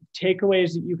any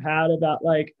takeaways that you've had about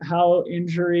like how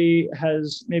injury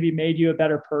has maybe made you a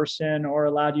better person or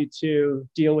allowed you to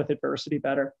deal with adversity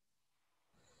better.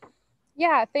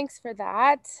 Yeah, thanks for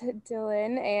that,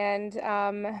 Dylan. And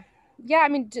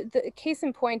the case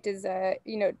in point is,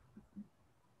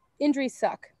 injuries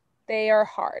suck. They are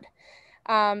hard.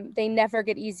 They never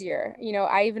get easier.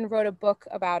 I even wrote a book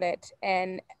about it,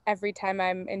 and every time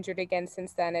I'm injured again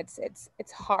since then, it's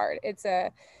hard.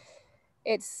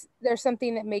 There's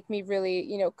something that make me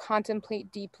really,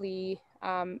 contemplate deeply,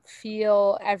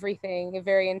 feel everything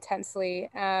very intensely.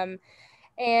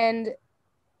 And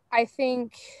I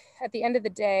think at the end of the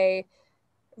day,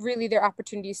 really there are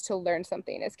opportunities to learn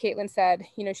something. As Kaytlyn said,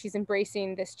 she's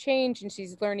embracing this change and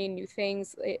she's learning new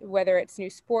things, whether it's new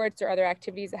sports or other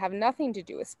activities that have nothing to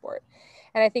do with sport.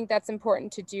 And I think that's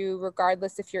important to do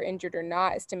regardless if you're injured or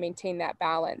not, is to maintain that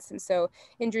balance. And so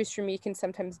injuries for me can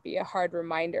sometimes be a hard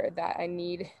reminder that I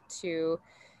need to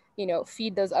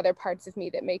feed those other parts of me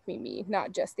that make me,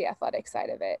 not just the athletic side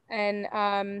of it. And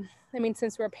I mean,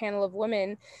 since we're a panel of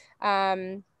women,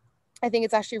 I think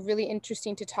it's actually really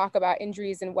interesting to talk about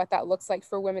injuries and what that looks like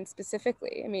for women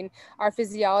specifically. I mean, our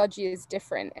physiology is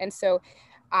different. And so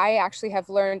I actually have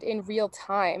learned in real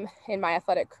time in my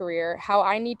athletic career how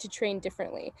I need to train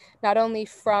differently, not only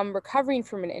from recovering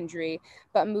from an injury,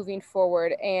 but moving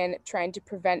forward and trying to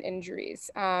prevent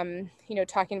injuries.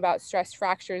 Talking about stress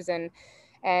fractures and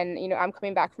I'm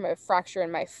coming back from a fracture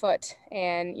in my foot,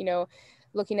 and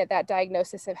looking at that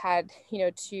diagnosis, I've had,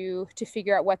 to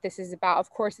figure out what this is about. Of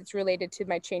course, it's related to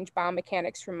my change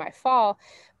biomechanics from my fall,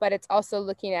 but it's also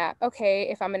looking at, okay,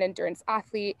 if I'm an endurance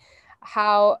athlete,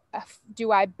 how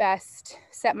do I best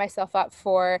set myself up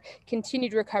for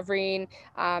continued recovering,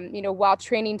 while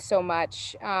training so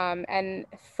much? And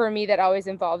for me, that always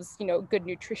involves, good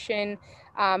nutrition,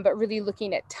 but really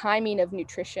looking at timing of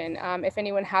nutrition. If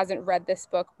anyone hasn't read this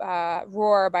book,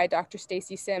 Roar by Dr.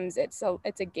 Stacy Sims, it's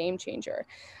a game changer.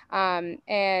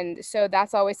 And so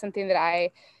that's always something that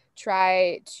I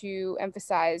try to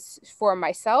emphasize for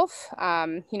myself,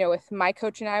 with my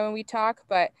coach and I when we talk,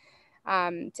 but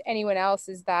to anyone else,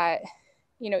 is that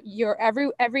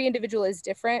every individual is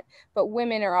different, but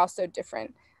women are also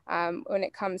different when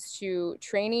it comes to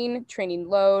training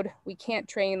load. We can't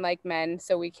train like men,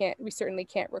 so we certainly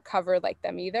can't recover like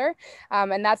them either,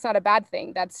 and that's not a bad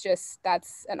thing. That's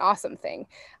an awesome thing.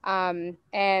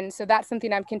 And so that's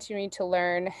something I'm continuing to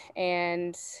learn,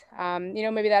 and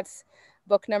maybe that's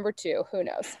book number 2, who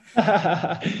knows.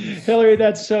 Hillary,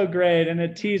 that's so great. And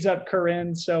it tees up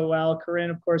Corrine so well. Corrine,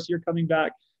 of course, you're coming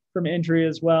back from injury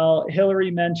as well.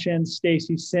 Hillary mentioned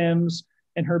Stacy Sims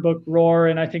in her book Roar.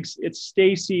 And I think it's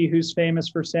Stacy who's famous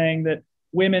for saying that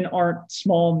women aren't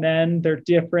small men, they're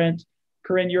different.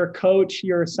 Corrine, you're a coach,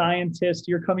 you're a scientist,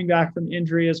 you're coming back from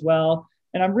injury as well.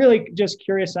 And I'm really just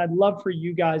curious, I'd love for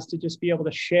you guys to just be able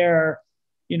to share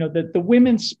the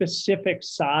women's specific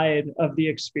side of the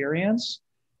experience.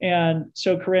 And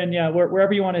so Corrine, yeah,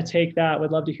 wherever you want to take that,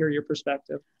 would love to hear your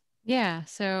perspective. Yeah.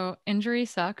 So injury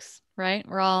sucks, right?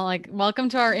 We're all like, welcome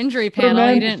to our injury panel.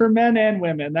 For men and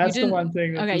women. That's the one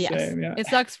thing that's the same. Yeah. It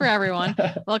sucks for everyone.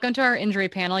 Welcome to our injury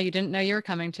panel. You didn't know you were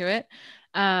coming to it.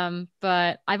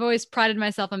 But I've always prided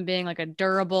myself on being like a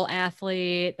durable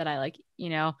athlete, that I like,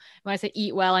 when I say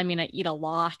eat well, I mean, I eat a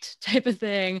lot type of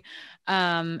thing.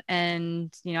 And,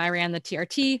 I ran the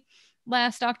TRT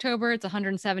last October. It's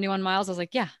 171 miles. I was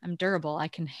like, yeah, I'm durable. I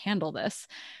can handle this.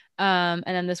 And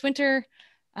then this winter,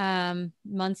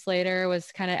 months later,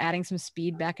 was kind of adding some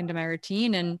speed back into my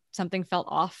routine, and something felt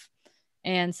off.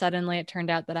 And suddenly it turned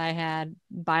out that I had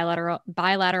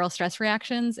bilateral stress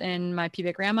reactions in my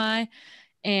pubic rami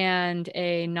and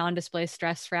a non-displaced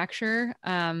stress fracture,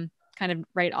 kind of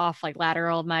right off like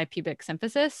lateral of my pubic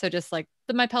symphysis. So just like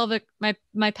my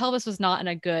pelvis was not in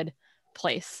a good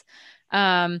place.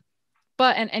 And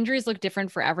injuries look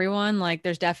different for everyone. Like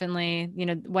there's definitely,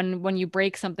 when you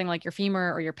break something like your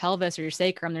femur or your pelvis or your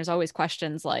sacrum, there's always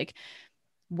questions like,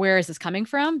 where is this coming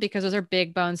from? Because those are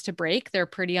big bones to break. They're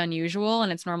pretty unusual,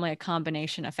 and it's normally a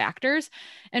combination of factors.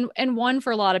 And one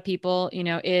for a lot of people,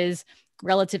 is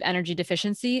relative energy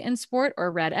deficiency in sport,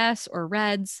 or RED-S or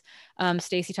REDS.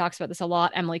 Stacy talks about this a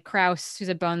lot. Emily Krause, who's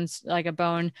a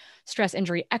bone stress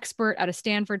injury expert out of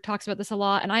Stanford, talks about this a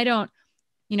lot. And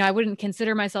I wouldn't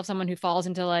consider myself someone who falls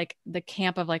into like the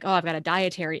camp of like, oh, I've got a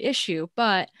dietary issue.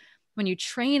 But when you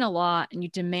train a lot and you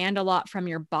demand a lot from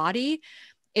your body,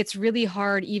 it's really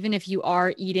hard. Even if you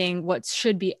are eating what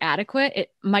should be adequate,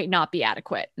 it might not be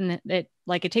adequate. And it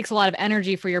takes a lot of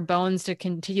energy for your bones to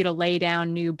continue to lay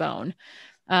down new bone.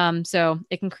 So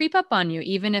it can creep up on you,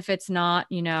 even if it's not,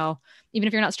 even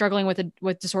if you're not struggling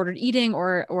with disordered eating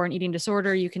or an eating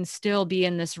disorder, you can still be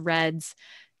in this REDS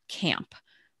camp,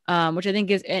 which I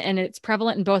think and it's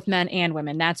prevalent in both men and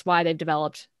women. That's why they've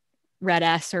developed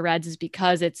RED-S or REDS, is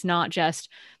because it's not just,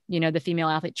 the female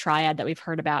athlete triad that we've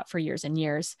heard about for years and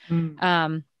years.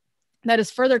 That is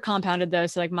further compounded though.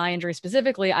 So like my injury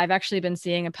specifically, I've actually been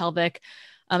seeing a pelvic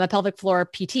floor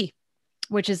PT,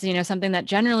 which is, something that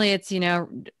generally it's,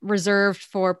 reserved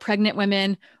for pregnant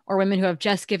women or women who have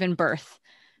just given birth.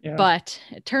 Yeah. But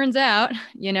it turns out,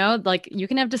 like you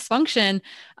can have dysfunction,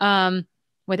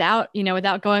 without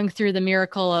going through the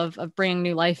miracle of bringing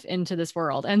new life into this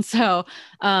world. And so,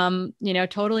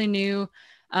 totally new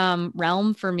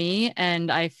realm for me. And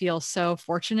I feel so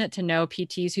fortunate to know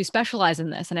PTs who specialize in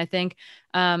this. And I think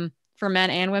for men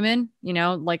and women,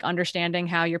 like understanding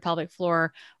how your pelvic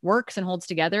floor works and holds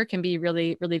together can be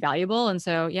really, really valuable. And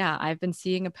so, yeah, I've been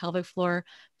seeing a pelvic floor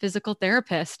physical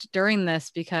therapist during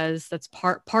this, because that's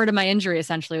part of my injury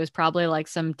essentially was probably like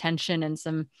some tension and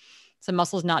some some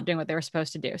muscles not doing what they were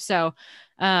supposed to do. So,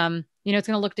 it's going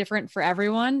to look different for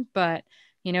everyone, but,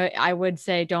 I would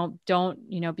say don't,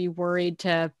 be worried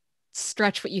to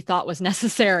stretch what you thought was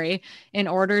necessary in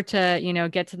order to,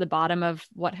 get to the bottom of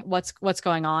what's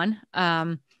going on.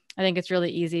 I think it's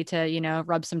really easy to,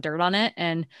 rub some dirt on it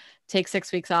and take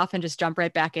 6 weeks off and just jump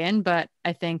right back in. But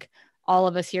I think all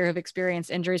of us here who've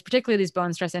experienced injuries, particularly these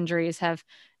bone stress injuries, have,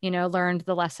 learned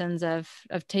the lessons of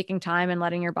taking time and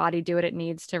letting your body do what it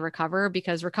needs to recover,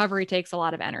 because recovery takes a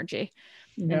lot of energy.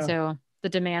 Yeah. And so the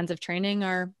demands of training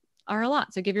are a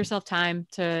lot. So give yourself time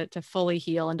to fully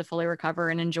heal and to fully recover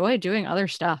and enjoy doing other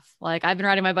stuff. Like I've been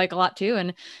riding my bike a lot too.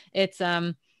 And it's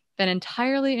been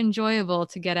entirely enjoyable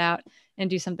to get out and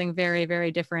do something very,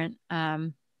 very different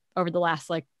over the last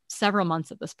several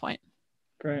months at this point.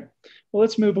 Great. Well,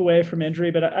 let's move away from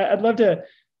injury, but I'd love to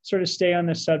sort of stay on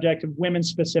this subject of women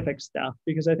specific stuff,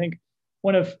 because I think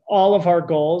one of all of our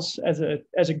goals as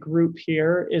a group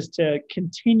here is to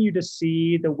continue to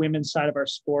see the women's side of our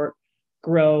sport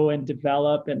grow and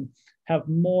develop and have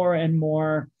more and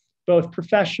more both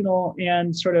professional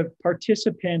and sort of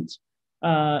participant,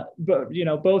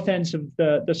 both ends of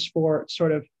the sport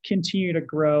sort of continue to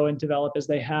grow and develop as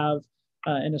they have.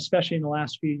 And especially in the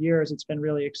last few years, it's been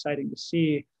really exciting to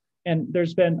see. And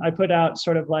I put out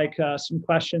sort of some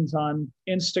questions on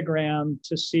Instagram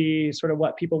to see sort of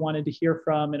what people wanted to hear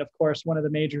from. And of course, one of the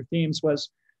major themes was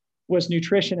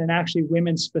nutrition, and actually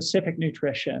women's specific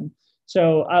nutrition.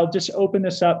 So I'll just open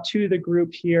this up to the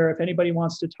group here. If anybody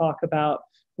wants to talk about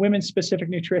women's specific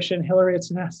nutrition, Hillary, it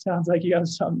sounds like you have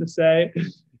something to say.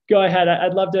 Go ahead.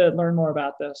 I'd love to learn more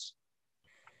about this.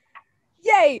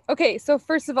 Yay. Okay. So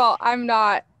first of all, I'm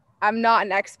not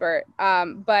an expert,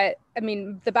 but I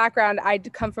mean, the background, I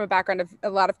come from a background of a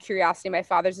lot of curiosity. My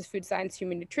father's a food science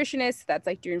human nutritionist. That's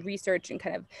doing research and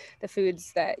kind of the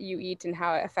foods that you eat and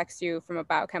how it affects you from a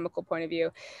biochemical point of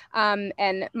view.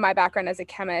 And my background as a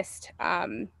chemist,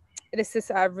 this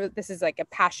is like a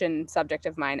passion subject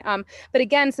of mine. But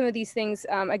again, some of these things,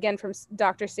 again, from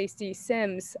Dr. Stacey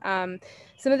Sims,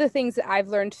 some of the things that I've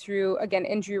learned through, again,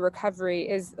 injury recovery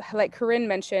is, like Corrine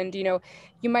mentioned,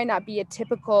 you might not be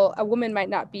a woman might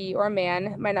not be, or a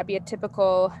man might not be a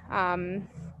typical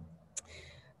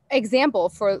example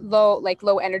for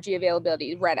low energy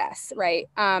availability, red S, right?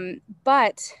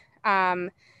 But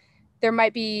there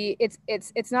might be,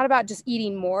 it's not about just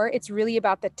eating more. It's really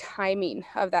about the timing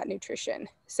of that nutrition.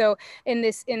 So in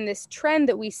this trend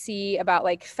that we see about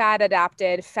fat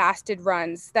adapted, fasted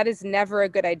runs, that is never a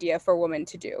good idea for women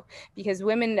to do, because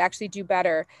women actually do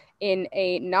better in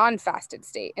a non-fasted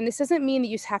state. And this doesn't mean that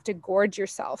you have to gorge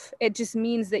yourself. It just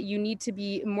means that you need to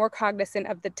be more cognizant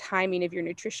of the timing of your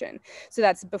nutrition. So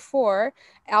that's before,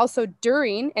 also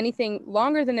during. Anything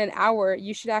longer than an hour,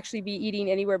 you should actually be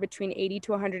eating anywhere between 80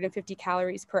 to 150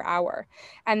 calories per hour.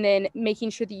 And then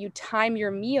making sure that you time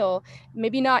your meal,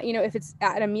 maybe not, if it's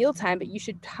at a meal time, but you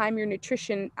should time your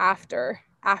nutrition after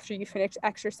you finish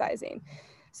exercising.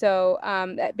 So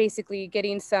that basically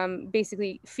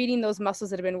feeding those muscles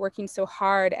that have been working so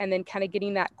hard, and then kind of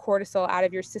getting that cortisol out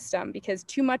of your system, because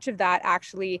too much of that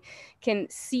actually can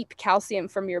seep calcium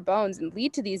from your bones and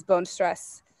lead to these bone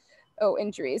stress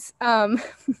injuries.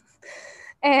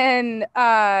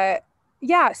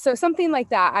 Yeah, so something like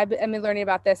that. I've been learning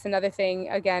about this. Another thing,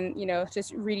 again,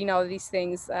 just reading all of these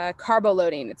things, carbo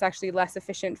loading. It's actually less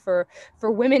efficient for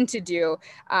women to do.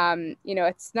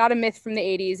 It's not a myth from the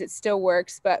 80s. It still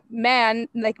works. But men,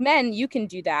 you can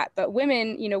do that. But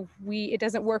women, it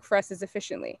doesn't work for us as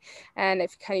efficiently. And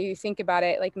if you think about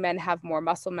it, men have more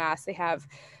muscle mass. They have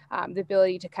the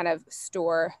ability to kind of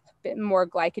store a bit more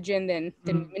glycogen than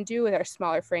women do with our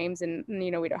smaller frames. And,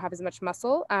 we don't have as much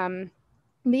muscle.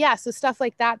 But yeah, so stuff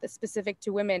like that that's specific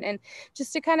to women. And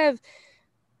just to kind of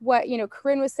what,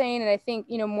 Corrine was saying, and I think,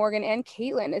 Morgan and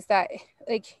Kaytlyn, is that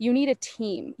you need a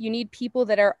team. You need people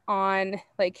that are on,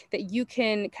 that you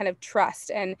can kind of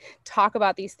trust and talk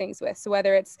about these things with. So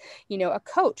whether it's, a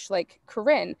coach like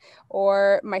Corrine,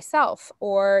 or myself,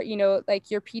 or,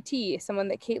 your PT, someone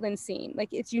that Kaytlyn's seen,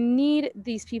 you need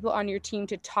these people on your team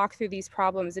to talk through these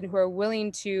problems, and who are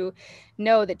willing to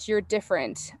know that you're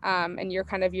different, and you're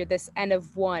this N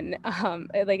of one,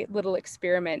 little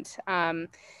experiment.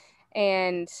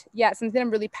 And yeah, something I'm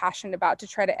really passionate about, to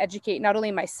try to educate not only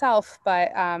myself,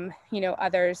 but,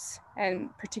 others, and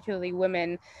particularly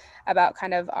women, about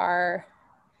kind of our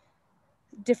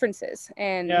differences.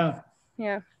 And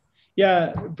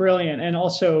yeah, brilliant. And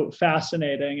also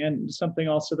fascinating, and something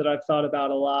also that I've thought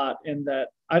about a lot, in that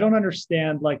I don't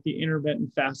understand the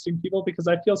intermittent fasting people, because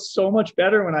I feel so much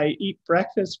better when I eat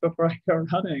breakfast before I go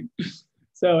running.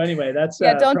 So anyway, that's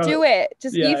don't do it.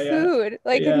 Just eat food.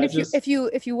 Like if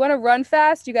you want to run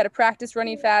fast, you got to practice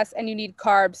running fast, and you need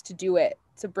carbs to do it.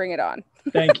 So bring it on.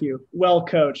 Thank you. Well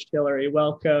coached, Hillary.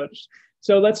 Well coached.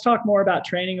 So let's talk more about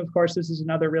training. Of course, this is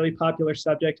another really popular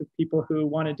subject of people who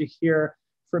wanted to hear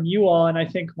from you all. And I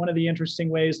think one of the interesting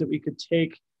ways that we could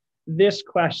take this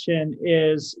question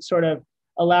is sort of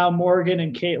allow Morgan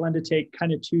and Kaytlyn to take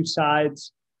kind of two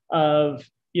sides of,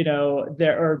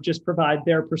 or just provide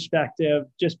their perspective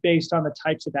just based on the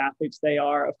types of athletes they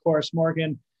are. Of course,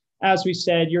 Morgan, as we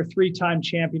said, you're 3-time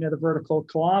champion of the vertical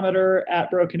kilometer at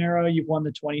Broken Arrow. You've won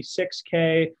the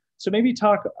 26K. So maybe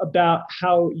talk about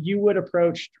how you would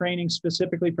approach training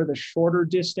specifically for the shorter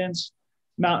distance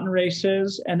mountain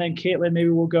races. And then Kaytlyn,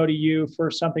 maybe we'll go to you for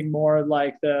something more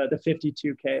like the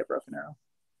 52K at Broken Arrow.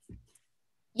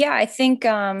 Yeah, I think,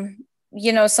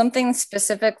 something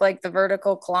specific like the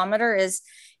vertical kilometer is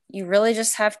you really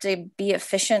just have to be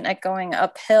efficient at going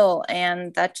uphill.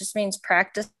 And that just means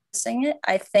practicing it.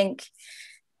 I think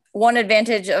one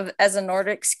advantage of as a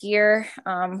Nordic skier,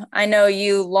 I know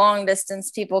you long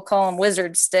distance people call them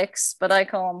wizard sticks, but I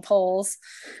call them poles.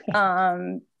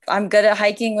 I'm good at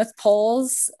hiking with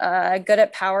poles, good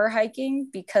at power hiking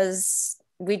because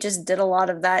we just did a lot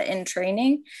of that in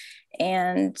training.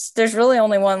 And there's really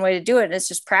only one way to do it. It's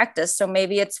just practice. So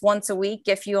maybe it's once a week.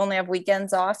 If you only have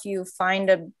weekends off, you find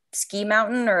a ski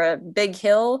mountain or a big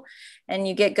hill and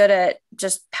you get good at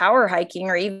just power hiking.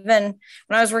 Or even when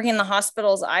I was working in the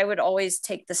hospitals, I would always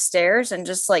take the stairs and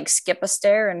just like skip a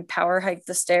stair and power hike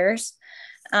the stairs.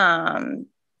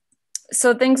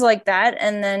 So things like that.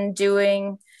 And then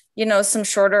doing, some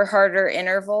shorter, harder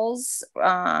intervals,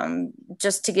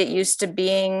 just to get used to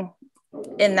being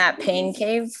in that pain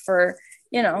cave for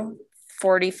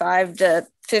 45 to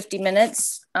 50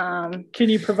 minutes. Can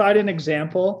you provide an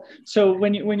example? So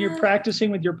when you're practicing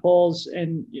with your poles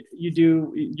and you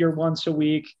do your once a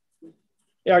week,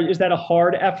 is that a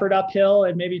hard effort uphill?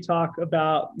 And maybe talk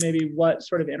about maybe what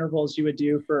sort of intervals you would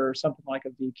do for something like a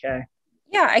VK.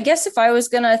 Yeah, I guess if I was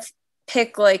gonna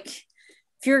pick, like,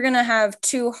 if you're gonna have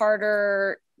 2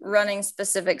 harder running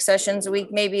specific sessions a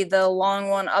week, maybe the long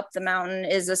one up the mountain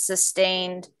is a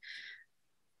sustained,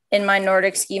 in my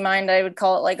Nordic ski mind, I would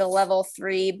call it like a level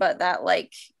 3, but that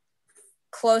like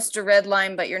close to red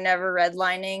line, but you're never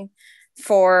redlining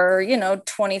for,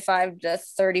 25 to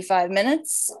 35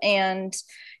 minutes and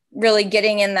really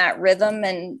getting in that rhythm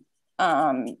and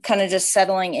kind of just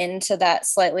settling into that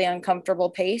slightly uncomfortable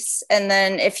pace. And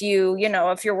then if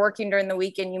if you're working during the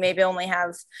weekend, you maybe only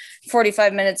have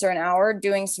 45 minutes or an hour,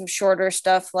 doing some shorter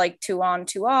stuff like 2 on,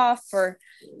 2 off, or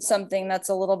something that's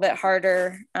a little bit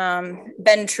harder.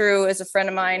 Ben True is a friend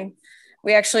of mine.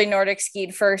 We actually Nordic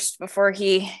skied first before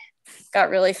he got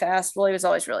really fast. Well, he was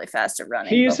always really fast at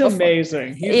running. He's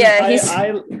amazing.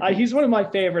 He's one of my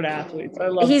favorite athletes. I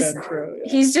love Ben True.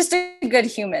 Yeah. He's just a good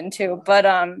human too. But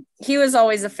he was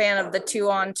always a fan of the 2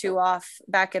 on, 2 off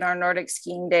back in our Nordic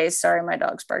skiing days. Sorry, my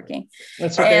dog's barking.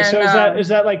 That's okay. And, so is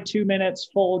that like 2 minutes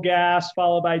full gas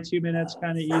followed by 2 minutes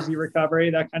kind of easy recovery,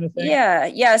 that kind of thing?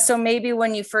 Yeah. So maybe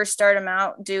when you first start them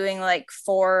out, doing like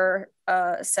 4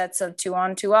 sets of 2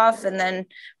 on, 2 off, and then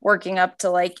working up to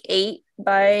like 8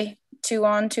 by 2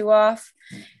 on, 2 off,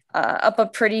 up a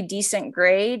pretty decent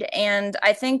grade. And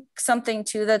I think something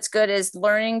too that's good is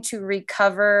learning to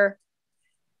recover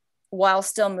while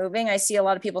still moving. I see a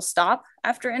lot of people stop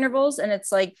after intervals, and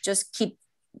it's like just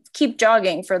keep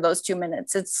jogging for those 2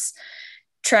 minutes. It's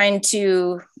trying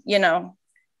to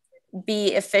be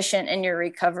efficient in your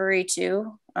recovery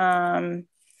too.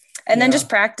 And then just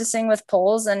practicing with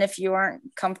poles. And if you aren't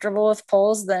comfortable with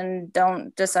poles, then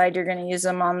don't decide you're going to use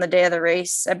them on the day of the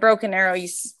race. At Broken Arrow,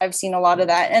 I've seen a lot of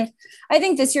that. And I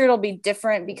think this year it'll be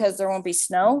different because there won't be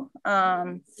snow,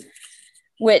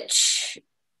 which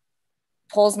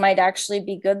poles might actually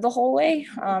be good the whole way.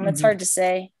 It's hard to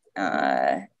say.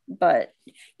 But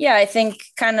yeah, I think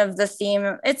kind of the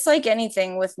theme, it's like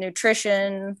anything with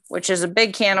nutrition, which is a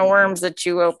big can of worms that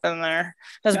you open there.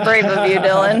 That's brave of you,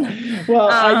 Dylan. Well,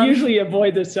 I usually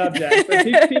avoid the subject,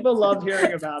 but people love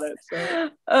hearing about it. So.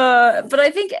 But I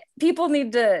think people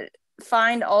need to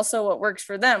find also what works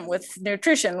for them with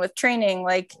nutrition, with training.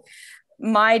 Like,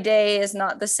 my day is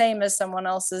not the same as someone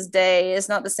else's day, is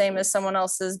not the same as someone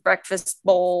else's breakfast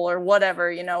bowl or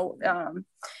whatever,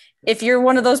 if you're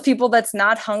one of those people that's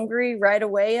not hungry right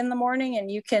away in the morning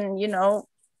and you can,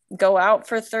 go out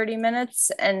for 30 minutes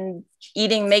and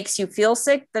eating makes you feel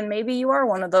sick, then maybe you are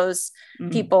one of those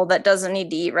people that doesn't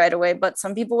need to eat right away. But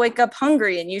some people wake up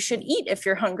hungry and you should eat if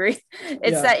you're hungry.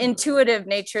 It's that intuitive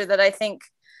nature that I think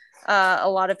a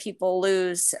lot of people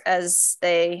lose as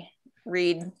they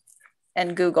read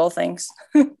and Google things.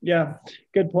 Yeah,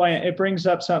 good point. It brings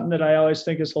up something that I always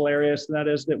think is hilarious, and that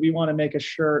is that we want to make a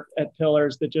shirt at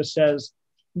Pyllars that just says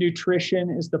nutrition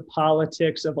is the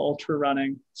politics of ultra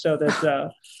running, so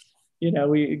that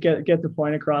we get the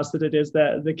point across that it is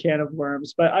the can of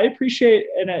worms. But I appreciate,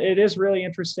 and it is really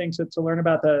interesting to learn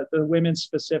about the women's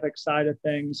specific side of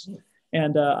things.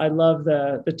 And I love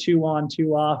the 2 on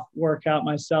 2 off workout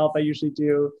myself. I usually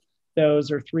do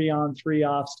those, or 3 on 3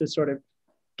 offs, to sort of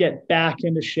get back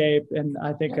into shape. And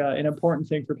I think an important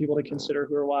thing for people to consider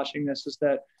who are watching this is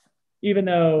that even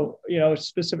though,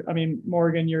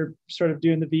 Morgan, you're sort of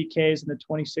doing the VKs and the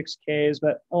 26Ks,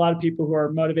 but a lot of people who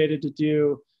are motivated to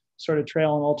do sort of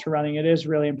trail and ultra running, it is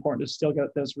really important to still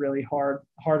get those really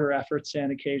harder efforts in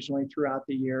occasionally throughout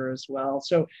the year as well.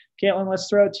 So Kaytlyn, let's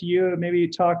throw it to you. Maybe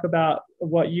talk about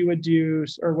what you would do,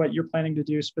 or what you're planning to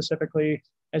do specifically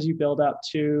as you build up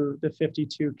to the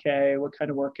 52K, what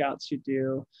kind of workouts you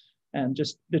do, and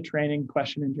just the training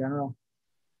question in general.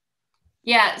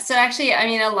 Yeah. So actually,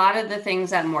 a lot of the things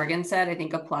that Morgan said, I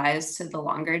think applies to the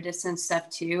longer distance stuff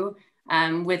too,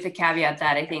 with the caveat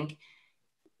that I think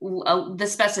the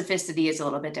specificity is a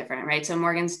little bit different, right? So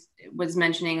Morgan was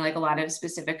mentioning like a lot of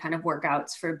specific kind of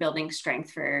workouts for building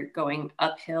strength for going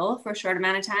uphill for a short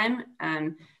amount of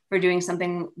time. For doing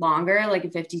something longer, like a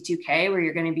 52K, where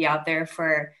you're going to be out there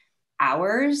for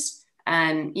hours,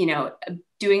 and,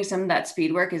 doing some of that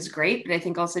speed work is great, but I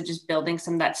think also just building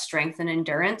some of that strength and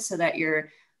endurance so that your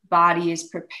body is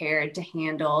prepared to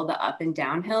handle the up and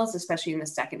down hills, especially in the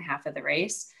second half of the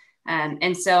race.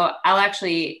 And so I'll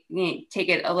actually take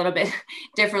it a little bit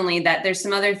differently, that there's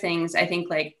some other things, I think,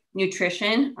 like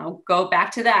nutrition. I'll go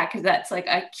back to that because that's like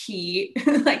a key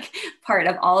like part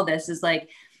of all of this is like,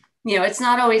 it's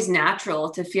not always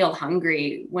natural to feel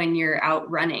hungry when you're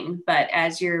out running, but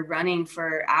as you're running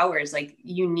for hours, like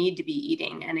you need to be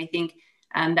eating. And I think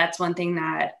that's one thing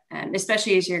that,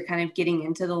 especially as you're kind of getting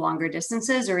into the longer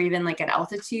distances, or even like at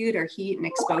altitude or heat and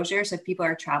exposure. So if people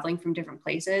are traveling from different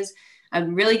places,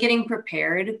 really getting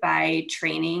prepared by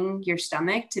training your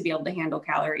stomach to be able to handle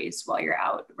calories while you're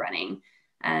out running.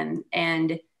 And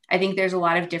I think there's a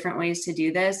lot of different ways to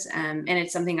do this. And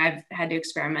it's something I've had to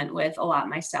experiment with a lot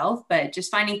myself, but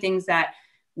just finding things that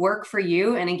work for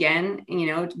you. And again,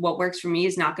 what works for me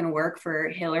is not going to work for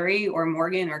Hillary or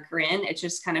Morgan or Corrine. It's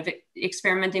just kind of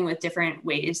experimenting with different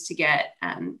ways to get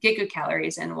good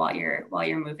calories in while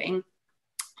you're moving.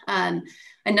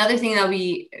 Another thing that'll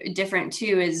be different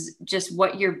too is just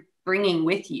what you're bringing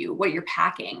with you, what you're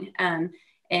packing,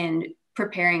 and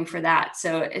preparing for that.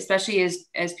 So especially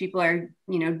as people are,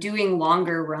 doing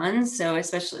longer runs. So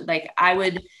especially like I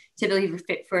would typically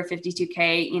for a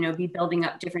 52K, be building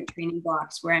up different training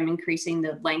blocks where I'm increasing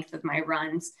the length of my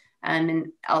runs.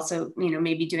 And also,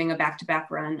 maybe doing a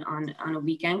back-to-back run on a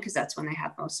weekend, because that's when I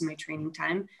have most of my training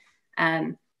time.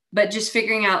 But just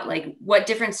figuring out like what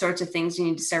different sorts of things you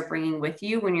need to start bringing with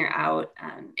you when you're out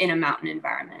in a mountain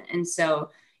environment. And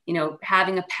so,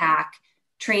 having a pack,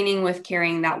 training with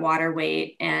carrying that water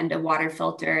weight and a water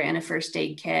filter and a first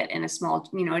aid kit and a small,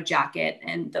 a jacket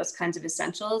and those kinds of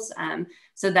essentials,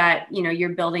 so that,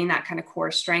 you're building that kind of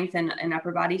core strength and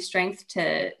upper body strength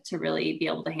to really be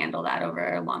able to handle that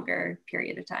over a longer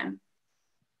period of time.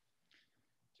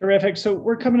 Terrific. So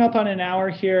we're coming up on an hour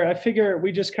here. I figure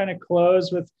we just kind of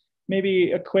close with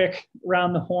maybe a quick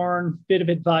round the horn bit of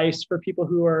advice for people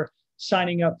who are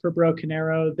signing up for Broken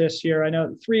Arrow this year. I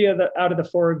know 3 out of the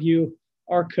 4 of you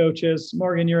are coaches.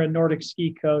 Morgan, you're a Nordic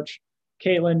ski coach.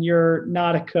 Kaytlyn, you're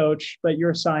not a coach, but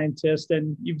you're a scientist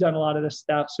and you've done a lot of this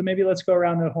stuff. So maybe let's go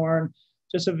around the horn.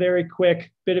 Just a very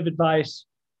quick bit of advice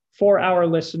for our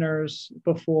listeners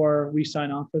before we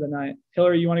sign off for the night.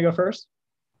 Hillary, you want to go first?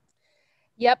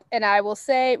 Yep. And I will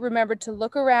say, remember to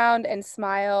look around and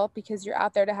smile, because you're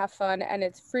out there to have fun and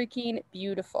it's freaking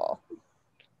beautiful.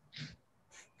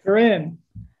 Corrine.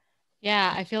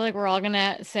 Yeah, I feel like we're all going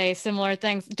to say similar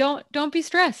things. Don't be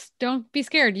stressed. Don't be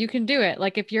scared. You can do it.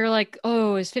 Like if you're like,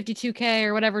 oh, is 52K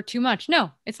or whatever too much?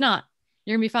 No, it's not.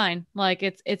 You're gonna be fine. Like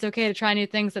it's okay to try new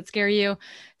things that scare you.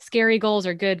 Scary goals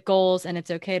are good goals, and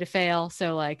it's okay to fail.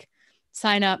 So like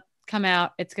sign up, come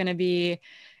out. It's going to be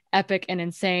epic and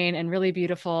insane and really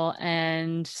beautiful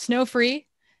and snow free,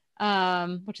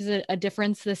 which is a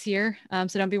difference this year.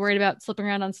 So don't be worried about slipping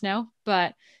around on snow,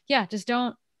 but yeah, just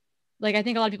don't, like, I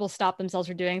think a lot of people stop themselves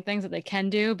from doing things that they can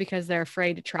do because they're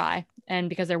afraid to try and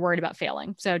because they're worried about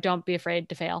failing. So don't be afraid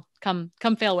to fail. Come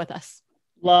fail with us.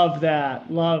 Love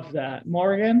that. Love that.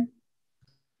 Morgan?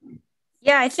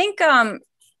 Yeah, I think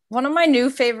one of my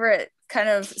new favorite kind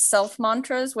of self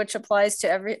mantras, which applies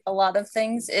to a lot of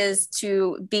things, is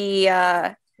to be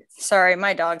sorry,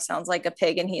 my dog sounds like a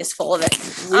pig and he is full of it.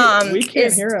 We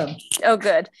can't hear him. Oh,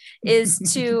 good. Is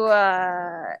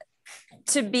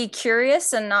to be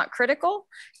curious and not critical.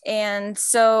 And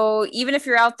so even if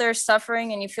you're out there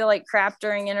suffering and you feel like crap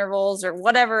during intervals or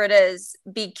whatever it is,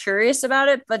 be curious about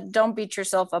it, but don't beat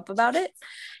yourself up about it.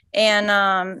 And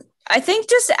I think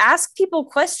just ask people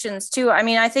questions too. I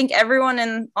mean, I think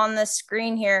everyone on this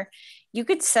screen here, you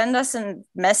could send us a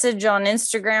message on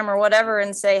Instagram or whatever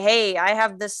and say, hey, I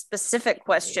have this specific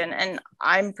question. And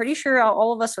I'm pretty sure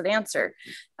all of us would answer.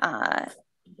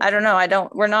 I don't know.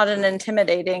 We're not an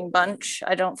intimidating bunch,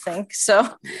 I don't think. So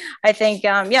I think,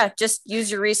 just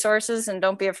use your resources and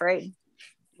don't be afraid.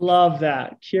 Love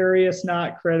that. Curious,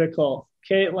 not critical.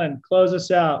 Kaytlyn, close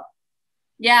us out.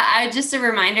 Yeah, just a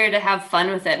reminder to have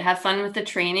fun with it. Have fun with the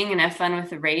training and have fun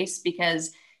with the race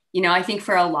because, I think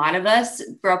for a lot of us,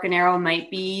 Broken Arrow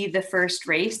might be the first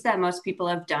race that most people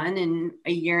have done in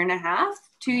a year and a half,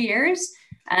 2 years.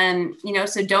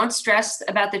 So don't stress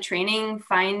about the training.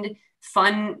 Find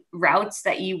fun routes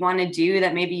that you want to do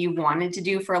that maybe you wanted to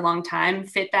do for a long time.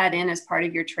 Fit that in as part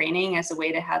of your training as a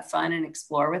way to have fun and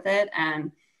explore with it.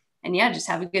 And just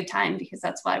have a good time because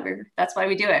that's why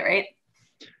we do it, right?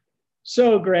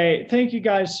 So great. Thank you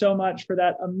guys so much for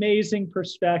that amazing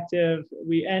perspective.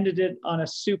 We ended it on a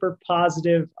super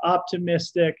positive,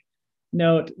 optimistic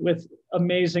note with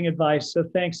amazing advice. So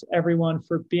thanks everyone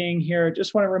for being here.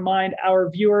 Just want to remind our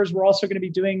viewers, we're also going to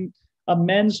be doing a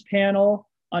men's panel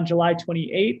on July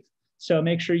 28th. So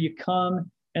make sure you come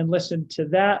and listen to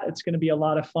that. It's going to be a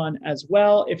lot of fun as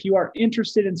well. If you are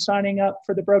interested in signing up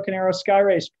for the Broken Arrow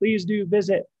Skyrace, please do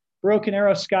visit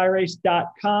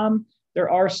brokenarrowskyrace.com. There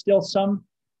are still some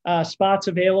spots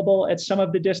available at some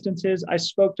of the distances. I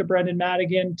spoke to Brendan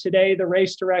Madigan today, the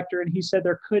race director, and he said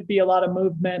there could be a lot of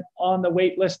movement on the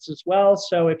wait lists as well.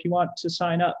 So if you want to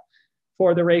sign up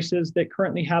for the races that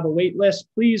currently have a wait list,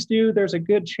 please do. There's a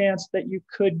good chance that you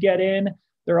could get in.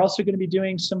 They're also going to be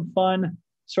doing some fun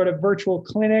sort of virtual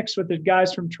clinics with the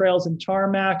guys from Trails and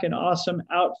Tarmac, an awesome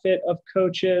outfit of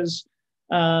coaches.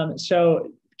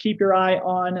 So keep your eye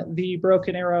on the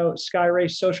Broken Arrow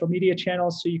Skyrace social media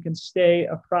channels so you can stay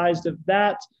apprised of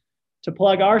that. To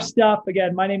plug our stuff,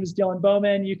 again, my name is Dylan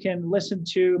Bowman. You can listen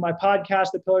to my podcast,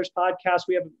 the Pyllars podcast.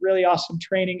 We have a really awesome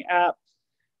training app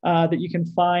that you can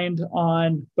find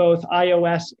on both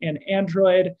iOS and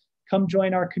Android. Come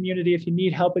join our community. If you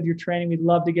need help with your training, we'd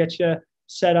love to get you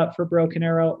set up for Broken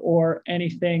Arrow or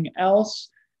anything else.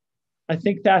 I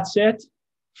think that's it.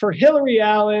 For Hillary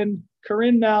Allen,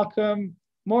 Corrine Malcolm,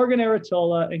 Morgan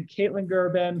Arritola, and Kaytlyn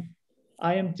Gerbin,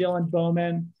 I am Dylan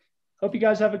Bowman. Hope you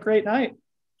guys have a great night.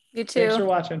 You too. Thanks for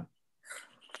watching.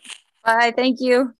 Bye. Thank you.